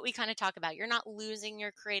that's what we kind of talk about. You're not losing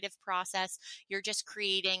your creative process. You're just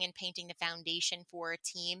creating and painting the foundation for a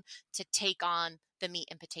team to take on the meat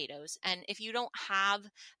and potatoes. And if you don't have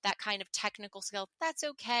that kind of technical skill, that's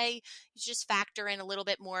okay. You just factor in a little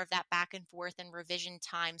bit more of that back and forth and revision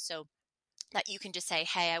time, so that you can just say,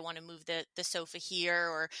 hey, I want to move the sofa here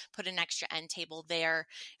or put an extra end table there.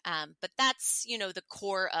 But that's, the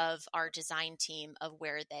core of our design team of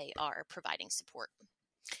where they are providing support.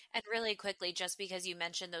 And really quickly, just because you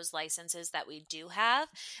mentioned those licenses that we do have,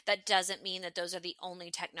 that doesn't mean that those are the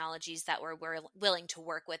only technologies that we're willing to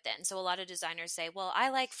work within. So a lot of designers say, well, I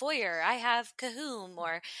like Foyer, I have Cahoom,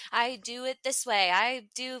 or I do it this way, I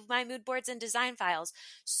do my mood boards and design files.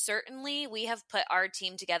 Certainly, we have put our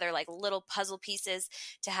team together like little puzzle pieces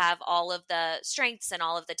to have all of the strengths and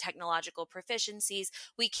all of the technological proficiencies.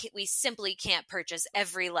 We simply can't purchase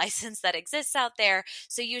every license that exists out there.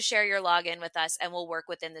 So you share your login with us and we'll work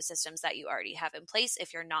within the systems that you already have in place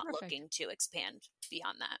if you're not Perfect. looking to expand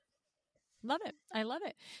beyond that. Love it. I love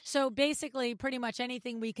it. So basically, pretty much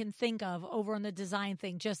anything we can think of over on the design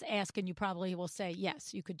thing, just ask and you probably will say,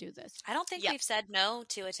 yes, you could do this. I don't think we've said no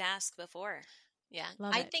to a task before. Yeah,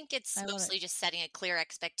 Love I it. think it's mostly just setting a clear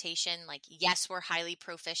expectation. Like, yes, we're highly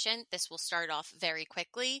proficient. This will start off very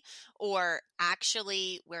quickly. Or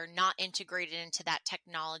actually, we're not integrated into that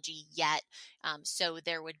technology yet. So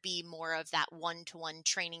there would be more of that one-to-one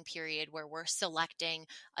training period where we're selecting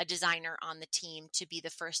a designer on the team to be the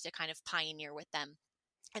first to kind of pioneer with them.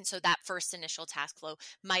 And so that first initial task flow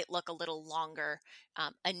might look a little longer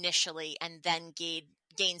initially and then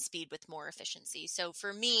gain speed with more efficiency. So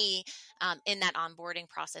for me, in that onboarding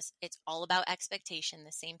process, it's all about expectation.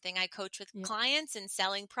 The same thing I coach with clients and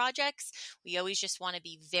selling projects. We always just want to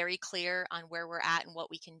be very clear on where we're at and what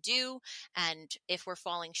we can do. And if we're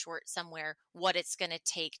falling short somewhere, what it's going to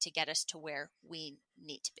take to get us to where we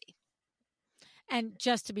need to be. And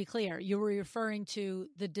just to be clear, you were referring to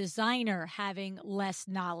the designer having less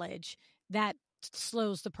knowledge. That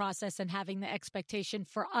slows the process, and having the expectation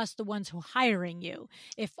for us, the ones who are hiring you.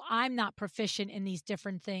 If I'm not proficient in these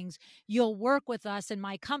different things, you'll work with us in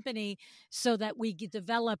my company so that we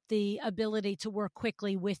develop the ability to work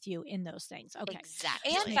quickly with you in those things. Okay.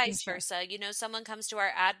 Exactly. And vice versa. Someone comes to our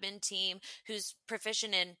admin team who's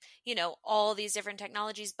proficient in, all these different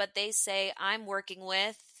technologies, but they say, I'm working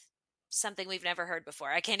with something we've never heard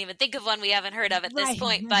before. I can't even think of one we haven't heard of at this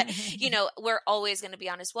point, but we're always going to be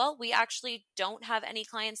honest. Well, we actually don't have any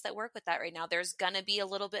clients that work with that right now. There's going to be a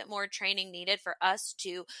little bit more training needed for us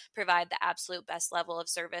to provide the absolute best level of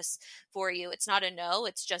service for you. It's not a no.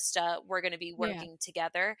 It's just we're going to be working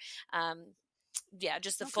together.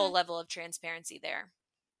 Just the full level of transparency there.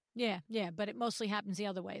 Yeah, but it mostly happens the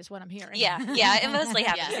other way is what I'm hearing. Yeah, it mostly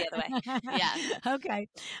happens the other way. Yeah.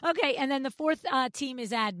 Okay, and then the fourth team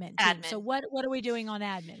is admin. Team. So what are we doing on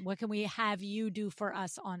admin? What can we have you do for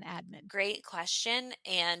us on admin? Great question,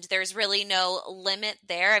 and there's really no limit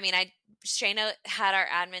there. I mean, Shayna had our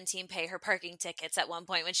admin team pay her parking tickets at one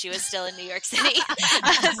point when she was still in New York City.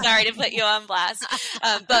 Sorry to put you on blast.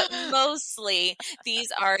 But mostly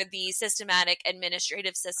these are the systematic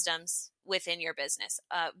administrative systems within your business.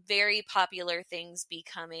 Very popular things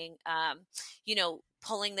becoming,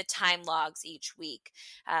 pulling the time logs each week,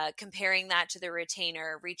 comparing that to the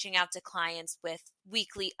retainer, reaching out to clients with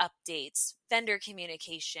weekly updates, vendor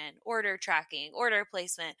communication, order tracking, order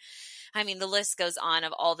placement. I mean, the list goes on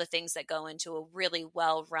of all the things that go into a really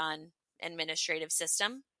well-run administrative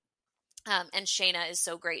system. And Shayna is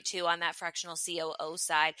so great too on that fractional COO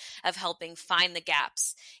side of helping find the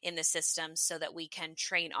gaps in the system so that we can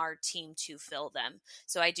train our team to fill them.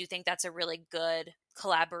 So I do think that's a really good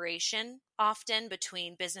collaboration often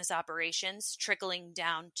between business operations trickling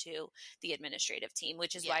down to the administrative team,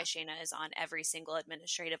 which is why Shayna is on every single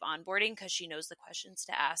administrative onboarding, because she knows the questions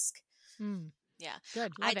to ask. Yeah.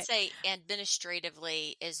 Good. I'd say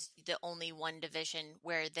administratively is the only one division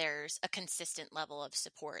where there's a consistent level of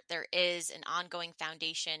support. There is an ongoing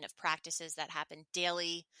foundation of practices that happen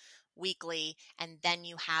daily, weekly, and then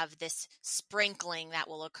you have this sprinkling that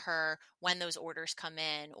will occur when those orders come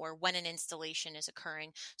in or when an installation is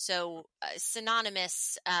occurring. So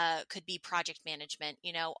synonymous could be project management.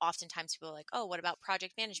 Oftentimes people are like, oh, what about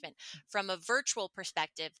project management? From a virtual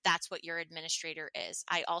perspective, that's what your administrator is.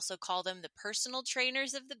 I also call them the personal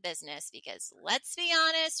trainers of the business, because let's be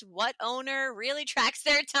honest, what owner really tracks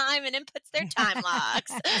their time and inputs their time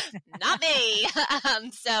logs? Not me.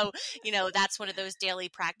 So, that's one of those daily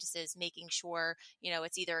practices is making sure,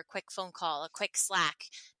 it's either a quick phone call, a quick Slack,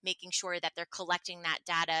 making sure that they're collecting that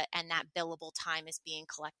data and that billable time is being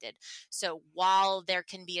collected. So while there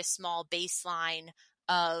can be a small baseline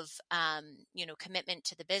of commitment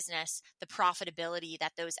to the business, the profitability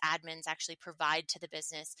that those admins actually provide to the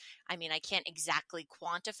business, I mean, I can't exactly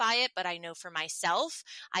quantify it, but I know for myself,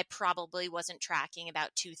 I probably wasn't tracking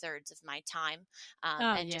about 2/3 of my time,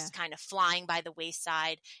 just kind of flying by the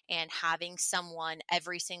wayside, and having someone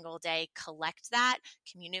every single day collect that,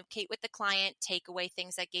 communicate with the client, take away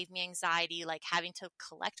things that gave me anxiety, like having to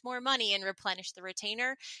collect more money and replenish the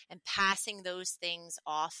retainer, and passing those things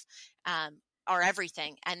off are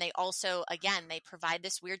everything. And they also, again, they provide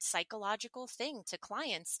this weird psychological thing to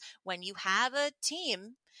clients. When you have a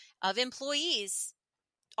team of employees,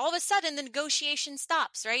 all of a sudden the negotiation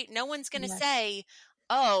stops, right? No one's going to say,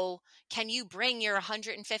 oh, can you bring your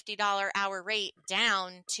 $150 hour rate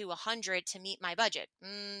down to $100 to meet my budget?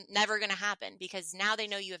 Never going to happen, because now they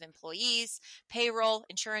know you have employees, payroll,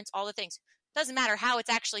 insurance, all the things. Doesn't matter how it's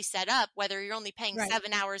actually set up, whether you're only paying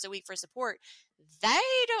 7 hours a week for support.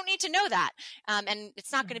 They don't need to know that. And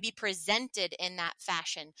it's not going to be presented in that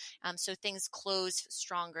fashion. So things close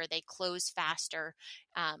stronger, they close faster,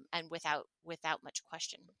 and without much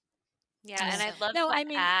question. Yeah, and I'd love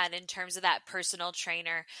to add in terms of that personal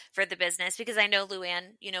trainer for the business, because I know,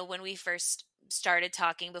 Luann, when we first started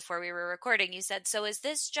talking before we were recording, you said, so is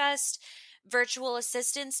this just virtual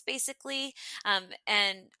assistants basically?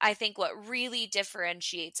 And I think what really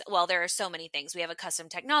differentiates, well, there are so many things. We have a custom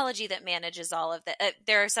technology that manages all of that.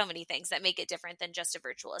 There are so many things that make it different than just a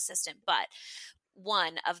virtual assistant, but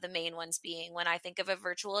one of the main ones being, when I think of a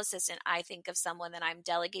virtual assistant, I think of someone that I'm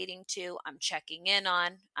delegating to, I'm checking in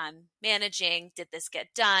on, I'm managing, did this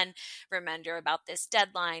get done, reminder about this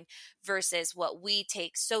deadline, versus what we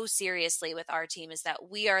take so seriously with our team is that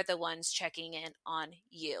we are the ones checking in on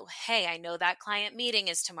you. Hey, I know that client meeting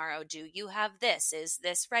is tomorrow. Do you have this? Is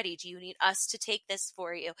this ready? Do you need us to take this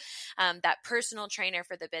for you? That personal trainer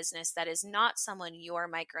for the business that is not someone you're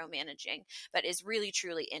micromanaging, but is really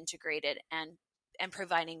truly integrated and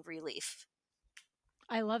providing relief.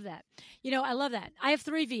 I love that. I love that. I have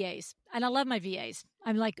 3 VAs and I love my VAs.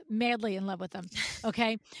 I'm like madly in love with them.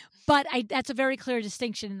 Okay. But that's a very clear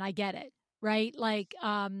distinction, and I get it, right? Like,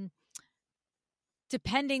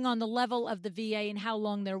 depending on the level of the VA and how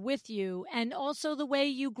long they're with you, and also the way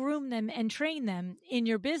you groom them and train them in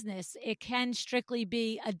your business, it can strictly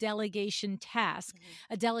be a delegation task,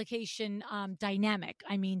 a delegation dynamic.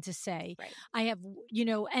 I mean to say, right. I have,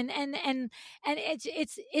 and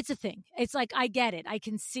it's a thing. It's like, I get it. I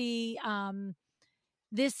can see.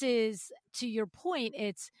 This is, to your point,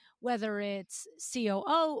 it's whether it's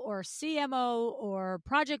COO or CMO or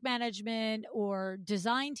project management or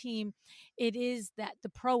design team, it is that the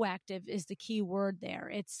proactive is the key word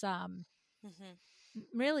there. It's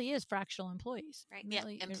really is fractional employees. Right.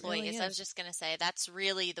 Really, yeah. Employees. Really, I was just going to say, that's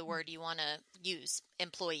really the word you want to use,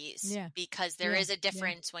 employees, because there is a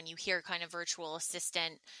difference when you hear kind of virtual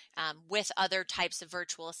assistant with other types of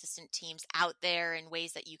virtual assistant teams out there and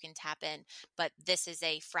ways that you can tap in. But this is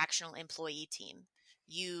a fractional employee team.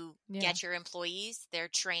 You get your employees, they're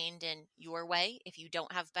trained in your way. If you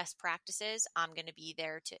don't have best practices, I'm going to be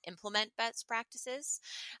there to implement best practices.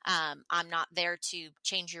 I'm not there to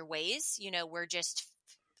change your ways. We're just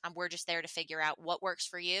there to figure out what works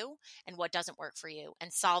for you and what doesn't work for you,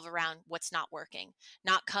 and solve around what's not working.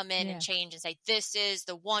 Not come in and change and say, this is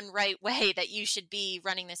the one right way that you should be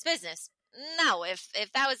running this business. No, if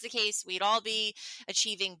that was the case, we'd all be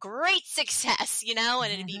achieving great success,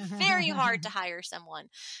 and it'd be very hard to hire someone.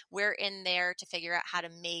 We're in there to figure out how to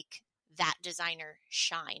make that designer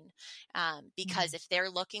shine. Because if they're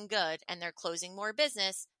looking good and they're closing more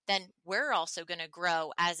business, then we're also going to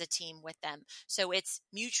grow as a team with them. So it's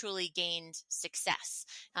mutually gained success.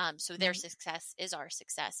 So their success is our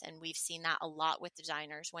success. And we've seen that a lot with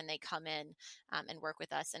designers when they come in and work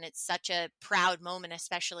with us. And it's such a proud moment,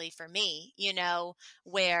 especially for me,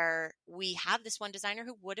 where we have this one designer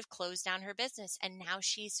who would have closed down her business, and now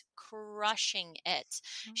she's crushing it.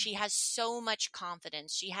 She has so much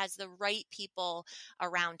confidence. She has the right people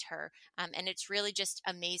around her. And it's really just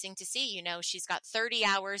amazing to see, she's got 30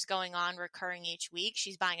 hours going on recurring each week.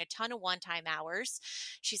 She's buying a ton of one-time hours.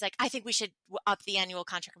 She's like, I think we should up the annual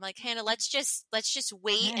contract. I'm like, Hannah, let's just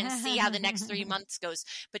wait and see how the next 3 months goes.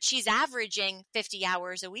 But she's averaging 50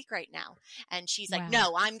 hours a week right now. And she's like,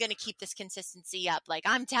 no, I'm going to keep this consistency up. Like,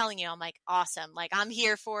 I'm telling you, I'm like, awesome. Like, I'm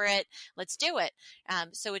here for it. Let's do it.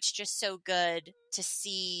 So it's just so good to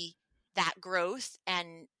see that growth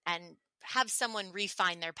and have someone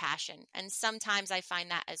refine their passion. And sometimes I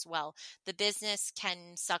find that as well. The business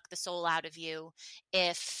can suck the soul out of you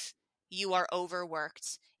if you are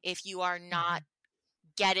overworked, if you are not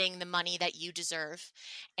getting the money that you deserve,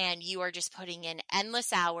 and you are just putting in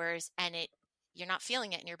endless hours and you're not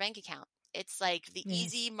feeling it in your bank account. It's like the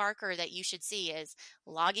easy marker that you should see is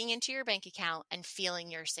logging into your bank account and feeling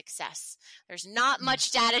your success. There's not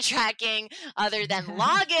much data tracking other than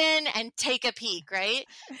log in and take a peek, right?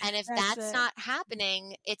 And if that's not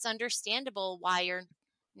happening, it's understandable why you're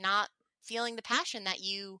not feeling the passion that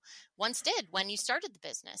you once did when you started the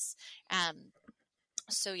business.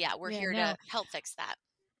 So yeah, we're here to help fix that.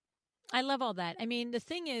 I love all that. I mean, the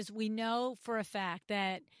thing is, we know for a fact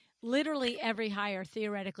that literally every hire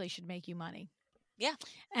theoretically should make you money. Yeah.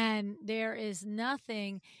 And there is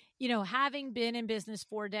nothing, having been in business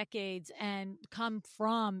 4 decades and come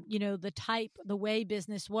from, the way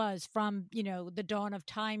business was from, the dawn of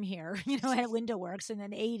time here, at WindowWorks in the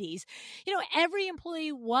 80s, every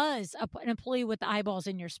employee was an employee with eyeballs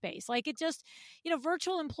in your space. Like it just,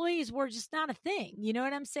 virtual employees were just not a thing. You know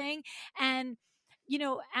what I'm saying? And,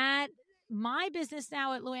 at my business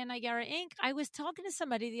now at Luann Nigara Inc., I was talking to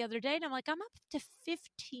somebody the other day and I'm like, I'm up to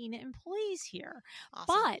 15 employees here,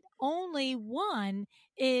 but only one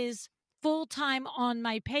is full-time on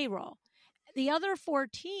my payroll. The other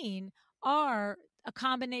 14 are a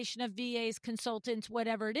combination of VAs, consultants,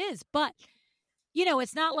 whatever it is. But,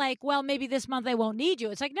 it's not like, well, maybe this month I won't need you.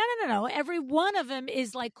 It's like, no. Every one of them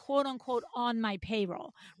is like, quote unquote, on my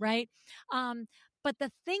payroll, right? But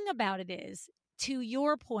the thing about it is, to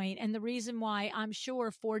your point, and the reason why I'm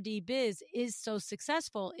sure 4D Biz is so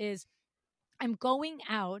successful is I'm going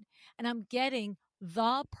out and I'm getting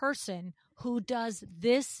the person who does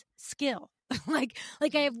this skill. like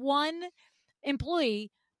I have one employee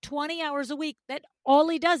 20 hours a week that all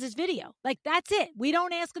he does is video. Like that's it. We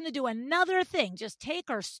don't ask him to do another thing. Just take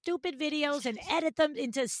our stupid videos and edit them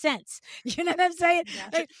into sense. You know what I'm saying? Yeah.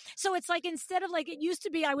 Like, so it's like, instead of like, it used to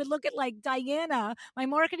be, I would look at like Diana, my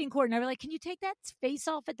marketing coordinator, like, can you take that face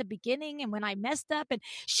off at the beginning? And when I messed up, and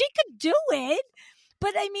she could do it.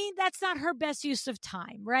 But I mean, that's not her best use of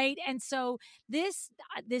time, right? And so this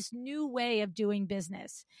new way of doing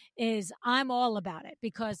business is, I'm all about it,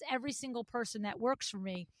 because every single person that works for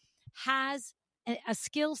me has a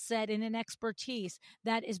skill set and an expertise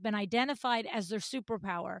that has been identified as their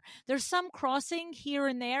superpower. There's some crossing here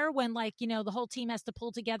and there when, like, the whole team has to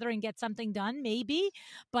pull together and get something done, maybe.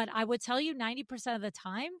 But I would tell you 90% of the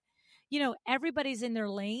time, everybody's in their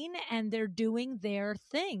lane and they're doing their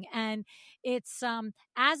thing. And it's,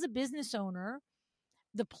 as a business owner,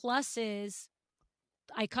 the plus is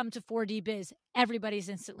I come to 4D Biz, everybody's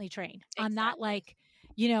instantly trained. Exactly. I'm not like,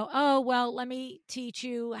 oh, well, let me teach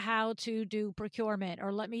you how to do procurement,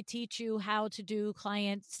 or let me teach you how to do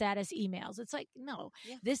client status emails. It's like, no,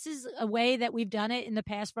 this is a way that we've done it in the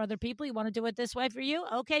past for other people. You want to do it this way for you?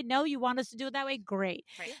 Okay. No, you want us to do it that way? Great.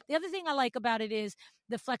 Right. The other thing I like about it is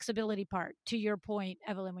the flexibility part. To your point,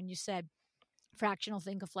 Evelyn, when you said fractional,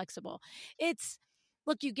 think of flexible. It's,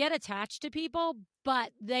 look, you get attached to people,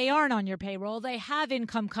 but they aren't on your payroll. They have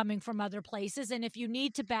income coming from other places. And if you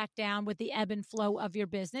need to back down with the ebb and flow of your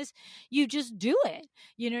business, you just do it.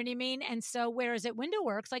 You know what I mean? And so, whereas at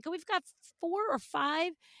WindowWorks, like, we've got 4 or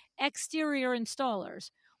 5 exterior installers.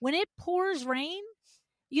 When it pours rain,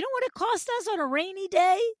 you know what it costs us on a rainy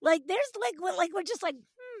day? Like, there's we're just like,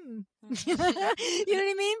 you know what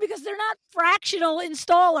I mean? Because they're not fractional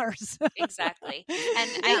installers. Exactly. And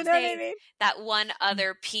I'd say that one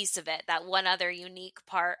other piece of it, that one other unique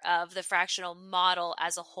part of the fractional model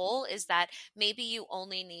as a whole, is that maybe you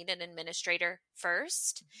only need an administrator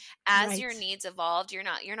first. As your needs evolved, you're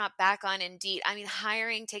not back on Indeed. I mean,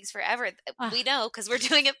 hiring takes forever. We know, because we're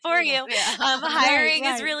doing it for you. Yeah. Hiring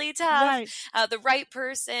is really tough. The right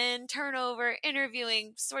person, turnover,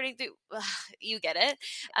 interviewing, sorting through, you get it.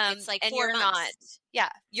 It's like and 4 you're months.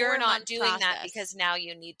 you're not doing that because now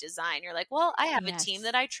you need design. You're like, well, I have a team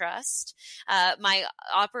that I trust. My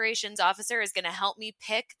operations officer is going to help me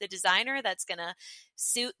pick the designer that's going to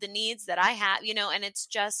suit the needs that I have, and it's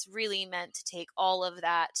just really meant to take all of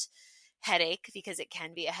that headache, because it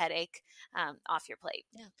can be a headache, off your plate.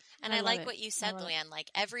 Yeah. And I like what you said, Luann,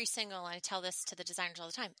 like every single, and I tell this to the designers all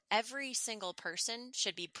the time, every single person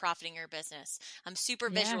should be profiting your business. I'm super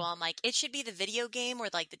visual. I'm like, it should be the video game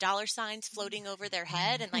where like the dollar signs floating over their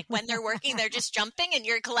head. And like when they're working, they're just jumping and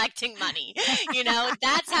you're collecting money.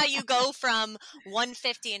 That's how you go from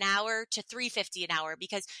 $150 an hour to $350 an hour,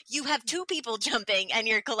 because you have 2 people jumping and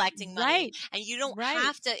you're collecting money. And you don't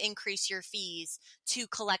have to increase your fees to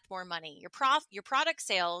collect more money. Your product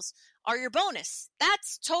sales are your bonus.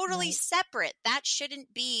 That's totally Right. separate. That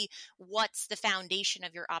shouldn't be what's the foundation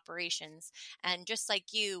of your operations. And just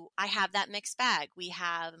like you, I have that mixed bag. We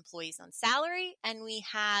have employees on salary and we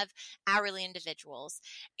have hourly individuals.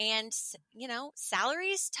 And, you know, salary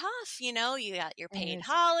is tough. You know, you got your It paid is.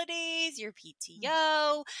 holidays, your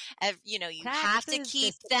PTO, you know, you have to Taxes,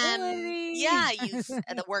 keep them. disability. Yeah,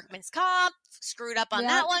 the workman's comp screwed up on Yep.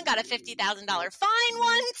 that one, got a $50,000 fine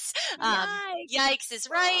once. Yikes. Yikes is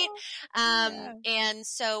right. Oh, yeah. And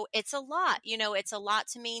so it's a lot, you know, it's a lot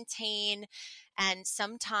to maintain. And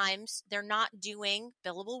sometimes they're not doing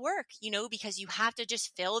billable work, you know, because you have to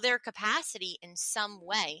just fill their capacity in some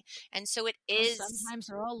way. And so it Well, is sometimes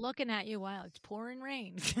they're all looking at you while it's pouring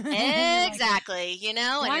rain. And you're like, exactly, you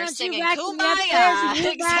know, and why you're don't you singing vacuum the upstairs and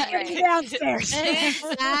Kumbaya. you vacuum the downstairs?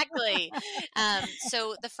 Exactly.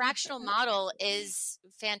 So the fractional model is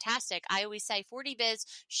fantastic. I always say 40 Biz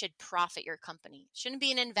should profit your company. Shouldn't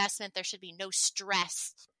be an investment. There should be no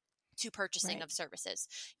stress to purchasing Right. of services.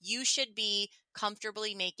 You should be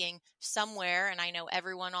comfortably making somewhere, and I know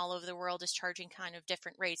everyone all over the world is charging kind of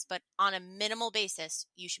different rates, but on a minimal basis,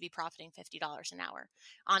 you should be profiting $50 an hour.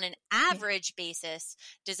 On an average basis,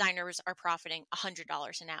 designers are profiting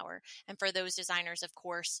 $100 an hour. And for those designers, of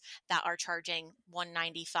course, that are charging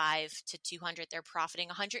 $195 to $200, they're profiting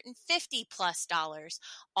 $150 plus dollars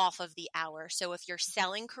off of the hour. So if you're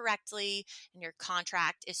selling correctly and your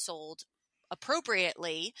contract is sold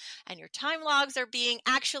appropriately and your time logs are being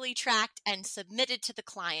actually tracked and submitted to the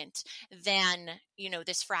client, then, you know,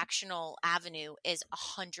 this fractional avenue is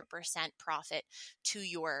 100% profit to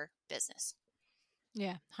your business.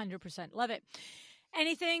 Yeah, 100%. Love it.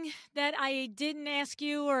 Anything that I didn't ask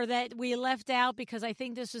you or that we left out because I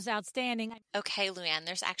think this was outstanding? Okay, Luann,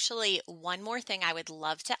 there's actually one more thing I would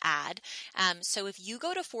love to add. So if you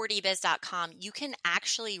go to 40biz.com, you can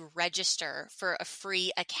actually register for a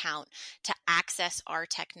free account to access our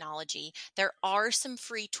technology. There are some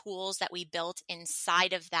free tools that we built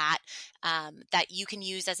inside of that that you can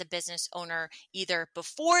use as a business owner, either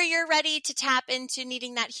before you're ready to tap into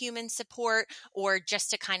needing that human support or just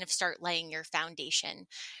to kind of start laying your foundation.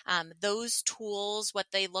 Those tools, what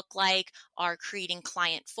they look like, are creating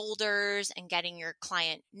client folders and getting your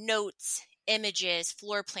client notes, images,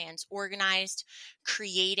 floor plans organized,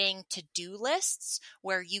 creating to-do lists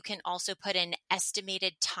where you can also put in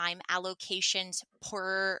estimated time allocations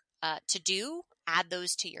per to-do, add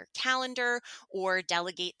those to your calendar or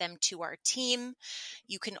delegate them to our team.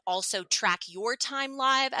 You can also track your time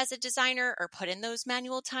live as a designer or put in those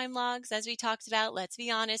manual time logs, as we talked about. Let's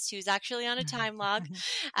be honest, who's actually on a time log?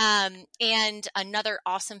 And another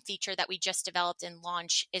awesome feature that we just developed and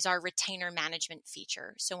launched is our retainer management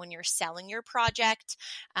feature. So when you're selling your project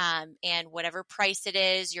and whatever price it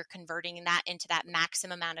is, you're converting that into that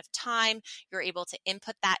maximum amount of time, you're able to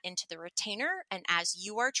input that into the retainer. And as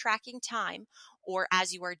you are tracking time, or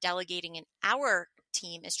as you are delegating and our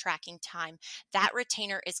team is tracking time, that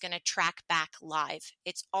retainer is going to track back live.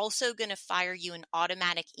 It's also going to fire you an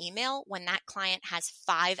automatic email when that client has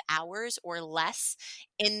 5 hours or less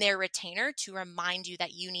in their retainer to remind you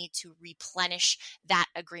that you need to replenish that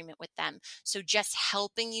agreement with them. So just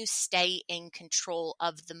helping you stay in control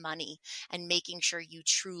of the money and making sure you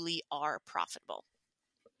truly are profitable.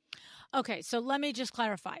 Okay, so let me just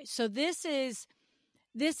clarify. So this is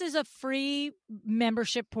a free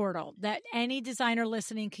membership portal that any designer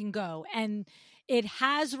listening can go, and it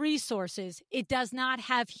has resources. It does not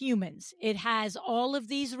have humans. It has all of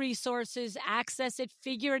these resources. Access it,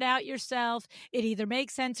 figure it out yourself. It either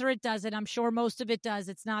makes sense or it doesn't. I'm sure most of it does.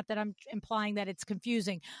 It's not that I'm implying that it's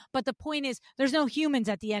confusing, but the point is there's no humans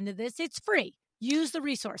at the end of this. It's free. Use the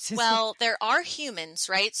resources. Well, there are humans,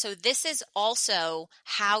 right? So this is also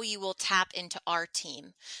how you will tap into our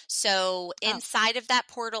team. So inside of that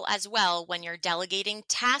portal as well, when you're delegating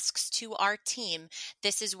tasks to our team,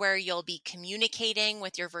 this is where you'll be communicating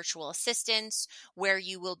with your virtual assistants, where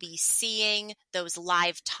you will be seeing those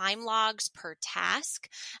live time logs per task,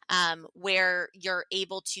 where you're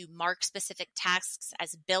able to mark specific tasks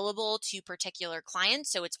as billable to particular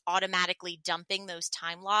clients. So it's automatically dumping those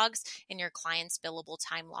time logs in your client's billable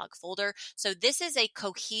time log folder. So this is a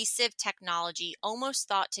cohesive technology, almost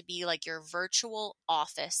thought to be like your virtual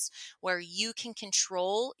office where you can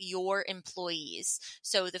control your employees.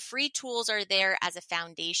 So the free tools are there as a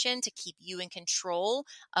foundation to keep you in control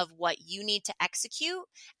of what you need to execute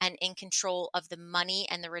and in control of the money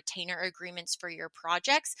and the retainer agreements for your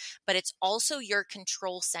projects. But it's also your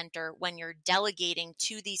control center when you're delegating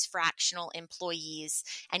to these fractional employees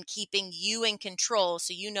and keeping you in control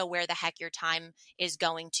so you know where the heck your time is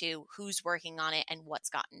going to, who's working on it, and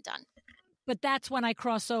what's gotten done. but that's when I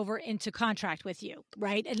cross over into contract with you,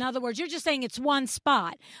 right? In other words, you're just saying it's one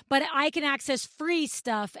spot, but I can access free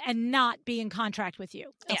stuff and not be in contract with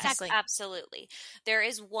you. Yes, Exactly. absolutely. There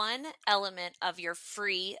is one element of your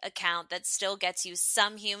free account that still gets you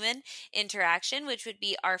some human interaction, which would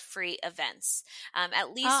be our free events.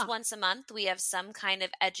 At least once a month, we have some kind of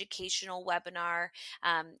educational webinar.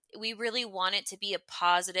 We really want it to be a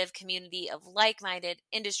positive community of like-minded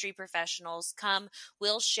industry professionals. Come,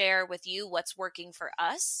 we'll share with you what's working for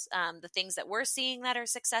us, the things that we're seeing that are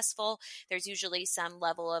successful. There's usually some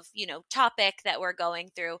level of, topic that we're going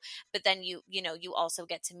through, but then you also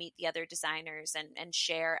get to meet the other designers and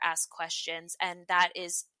share, ask questions. And that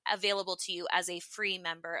is available to you as a free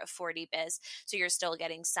member of 40Biz. So you're still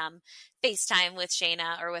getting some FaceTime with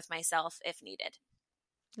Shayna or with myself if needed.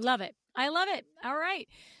 Love it. I love it. All right.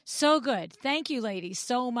 So good. Thank you, ladies,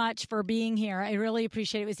 so much for being here. I really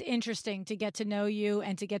appreciate it. It was interesting to get to know you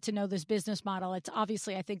and to get to know this business model. It's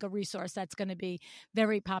obviously, I think, a resource that's going to be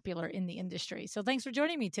very popular in the industry. So thanks for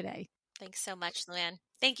joining me today. Thanks so much, Luann.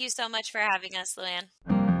 Thank you so much for having us, Luann.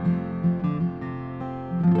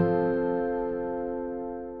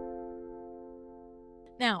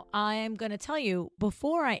 Now, I am going to tell you,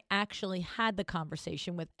 before I actually had the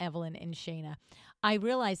conversation with Evelyn and Shayna, I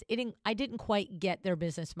realized I didn't quite get their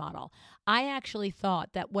business model. I actually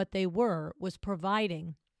thought that what they were was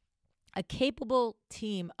providing a capable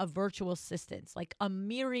team of virtual assistants, like a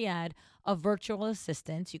myriad of virtual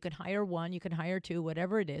assistants. You can hire one, you can hire two,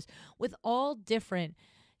 whatever it is, with all different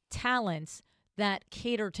talents that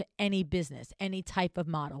cater to any business, any type of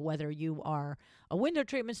model, whether you are a window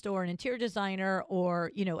treatment store, an interior designer,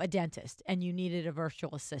 or, a dentist, and you needed a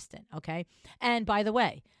virtual assistant, okay? And by the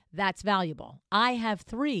way, that's valuable. I have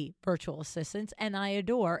 3 virtual assistants, and I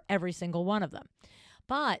adore every single one of them.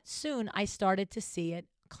 But soon I started to see it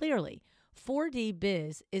clearly. 4D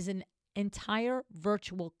Biz is an entire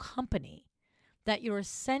virtual company that you're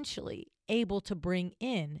essentially able to bring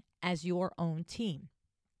in as your own team,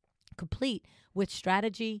 complete with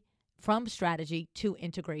strategy, from strategy to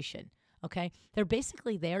integration, okay? They're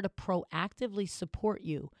basically there to proactively support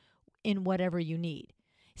you in whatever you need.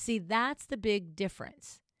 See, that's the big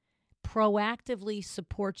difference. Proactively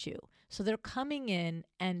support you. So they're coming in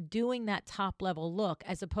and doing that top level look,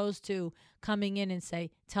 as opposed to coming in and say,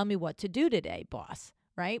 tell me what to do today, boss,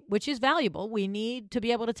 right? Which is valuable. We need to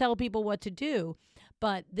be able to tell people what to do,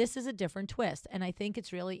 but this is a different twist. And I think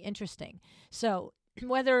it's really interesting. So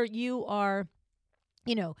whether you are,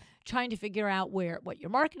 trying to figure out what your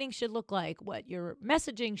marketing should look like, what your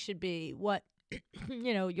messaging should be, what,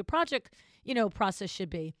 your project, process should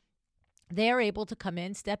be, they're able to come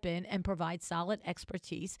in, step in, and provide solid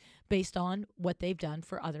expertise based on what they've done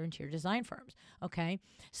for other interior design firms. Okay.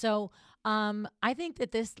 So I think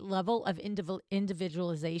that this level of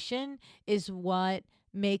individualization is what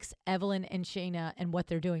makes Evelyn and Shayna and what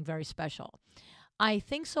they're doing very special. I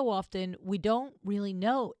think so often we don't really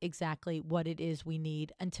know exactly what it is we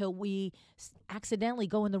need until we accidentally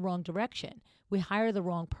go in the wrong direction. We hire the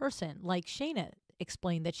wrong person, like Shayna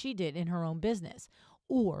explained that she did in her own business.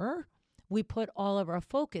 Or we put all of our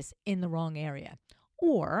focus in the wrong area.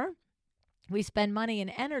 Or we spend money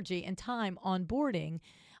and energy and time onboarding,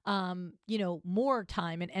 more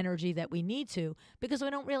time and energy that we need to, because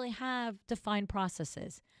we don't really have defined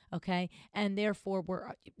processes, okay? And therefore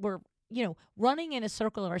we're running in a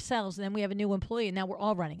circle ourselves, and then we have a new employee, and now we're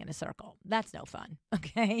all running in a circle. That's no fun,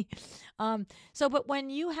 okay? But when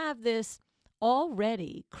you have this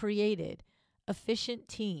already created, efficient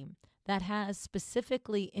team that has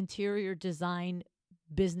specifically interior design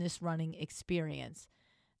business running experience,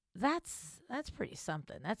 that's pretty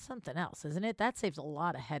something. That's something else, isn't it? That saves a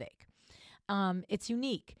lot of headache. It's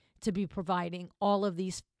unique to be providing all of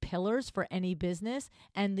these pillars for any business,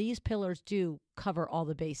 and these pillars do cover all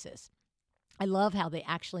the bases. I love how they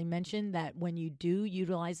actually mentioned that when you do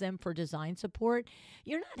utilize them for design support,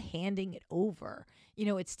 you're not handing it over.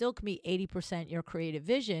 It still can be 80% your creative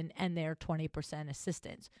vision and their 20%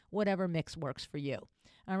 assistance, whatever mix works for you.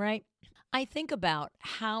 All right. I think about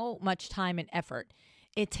how much time and effort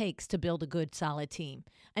it takes to build a good, solid team.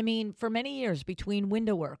 I mean, for many years between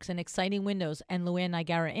Window Works and Exciting Windows and Luann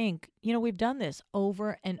Niagara Inc., we've done this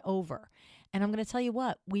over and over. And I'm going to tell you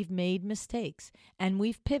what, we've made mistakes and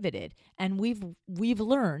we've pivoted and we've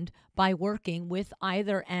learned by working with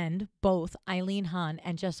both Eileen Hahn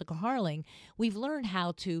and Jessica Harling. We've learned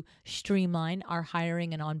how to streamline our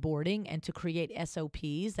hiring and onboarding and to create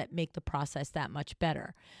SOPs that make the process that much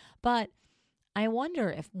better. But I wonder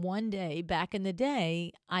if one day, back in the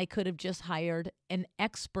day, I could have just hired an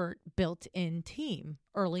expert built-in team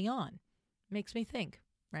early on. Makes me think,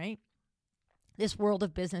 right? This world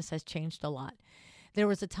of business has changed a lot. There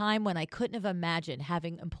was a time when I couldn't have imagined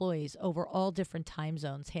having employees over all different time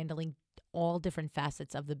zones handling all different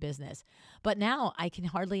facets of the business. But now I can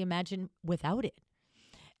hardly imagine without it.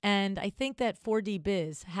 And I think that 4D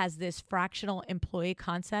Biz has this fractional employee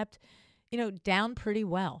concept, down pretty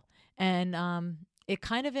well. And it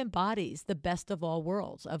kind of embodies the best of all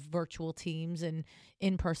worlds of virtual teams and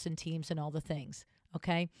in-person teams and all the things.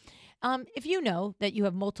 Okay. If you know that you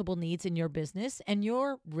have multiple needs in your business and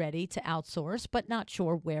you're ready to outsource, but not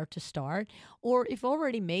sure where to start, or if you've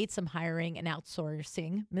already made some hiring and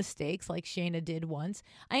outsourcing mistakes like Shayna did once,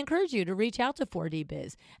 I encourage you to reach out to 4D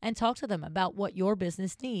Biz and talk to them about what your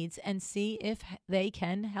business needs and see if they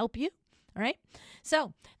can help you. All right.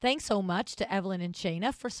 So thanks so much to Evelyn and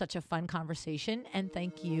Shayna for such a fun conversation. And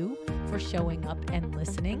thank you for showing up and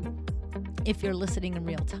listening. If you're listening in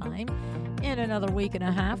real time, in another week and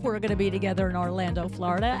a half, we're going to be together in Orlando,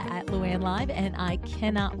 Florida at Luann Live, and I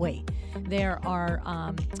cannot wait. There are,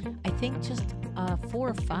 I think, just 4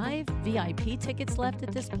 or 5 VIP tickets left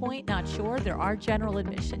at this point. Not sure. There are general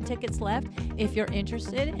admission tickets left. If you're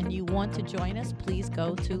interested and you want to join us, please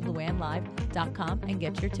go to luannlive.com and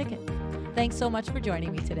get your ticket. Thanks so much for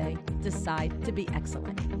joining me today. Decide to be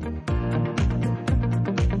excellent.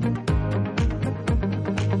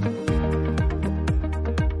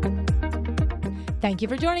 Thank you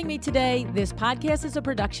for joining me today. This podcast is a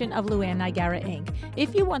production of Luann Nigara, Inc.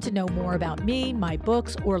 If you want to know more about me, my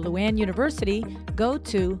books, or Luann University, go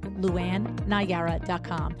to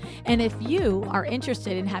luannnigara.com. And if you are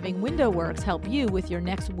interested in having WindowWorks help you with your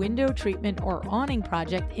next window treatment or awning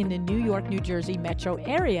project in the New York, New Jersey metro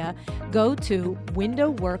area, go to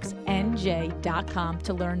windowworksnj.com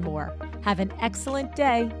to learn more. Have an excellent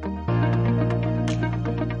day.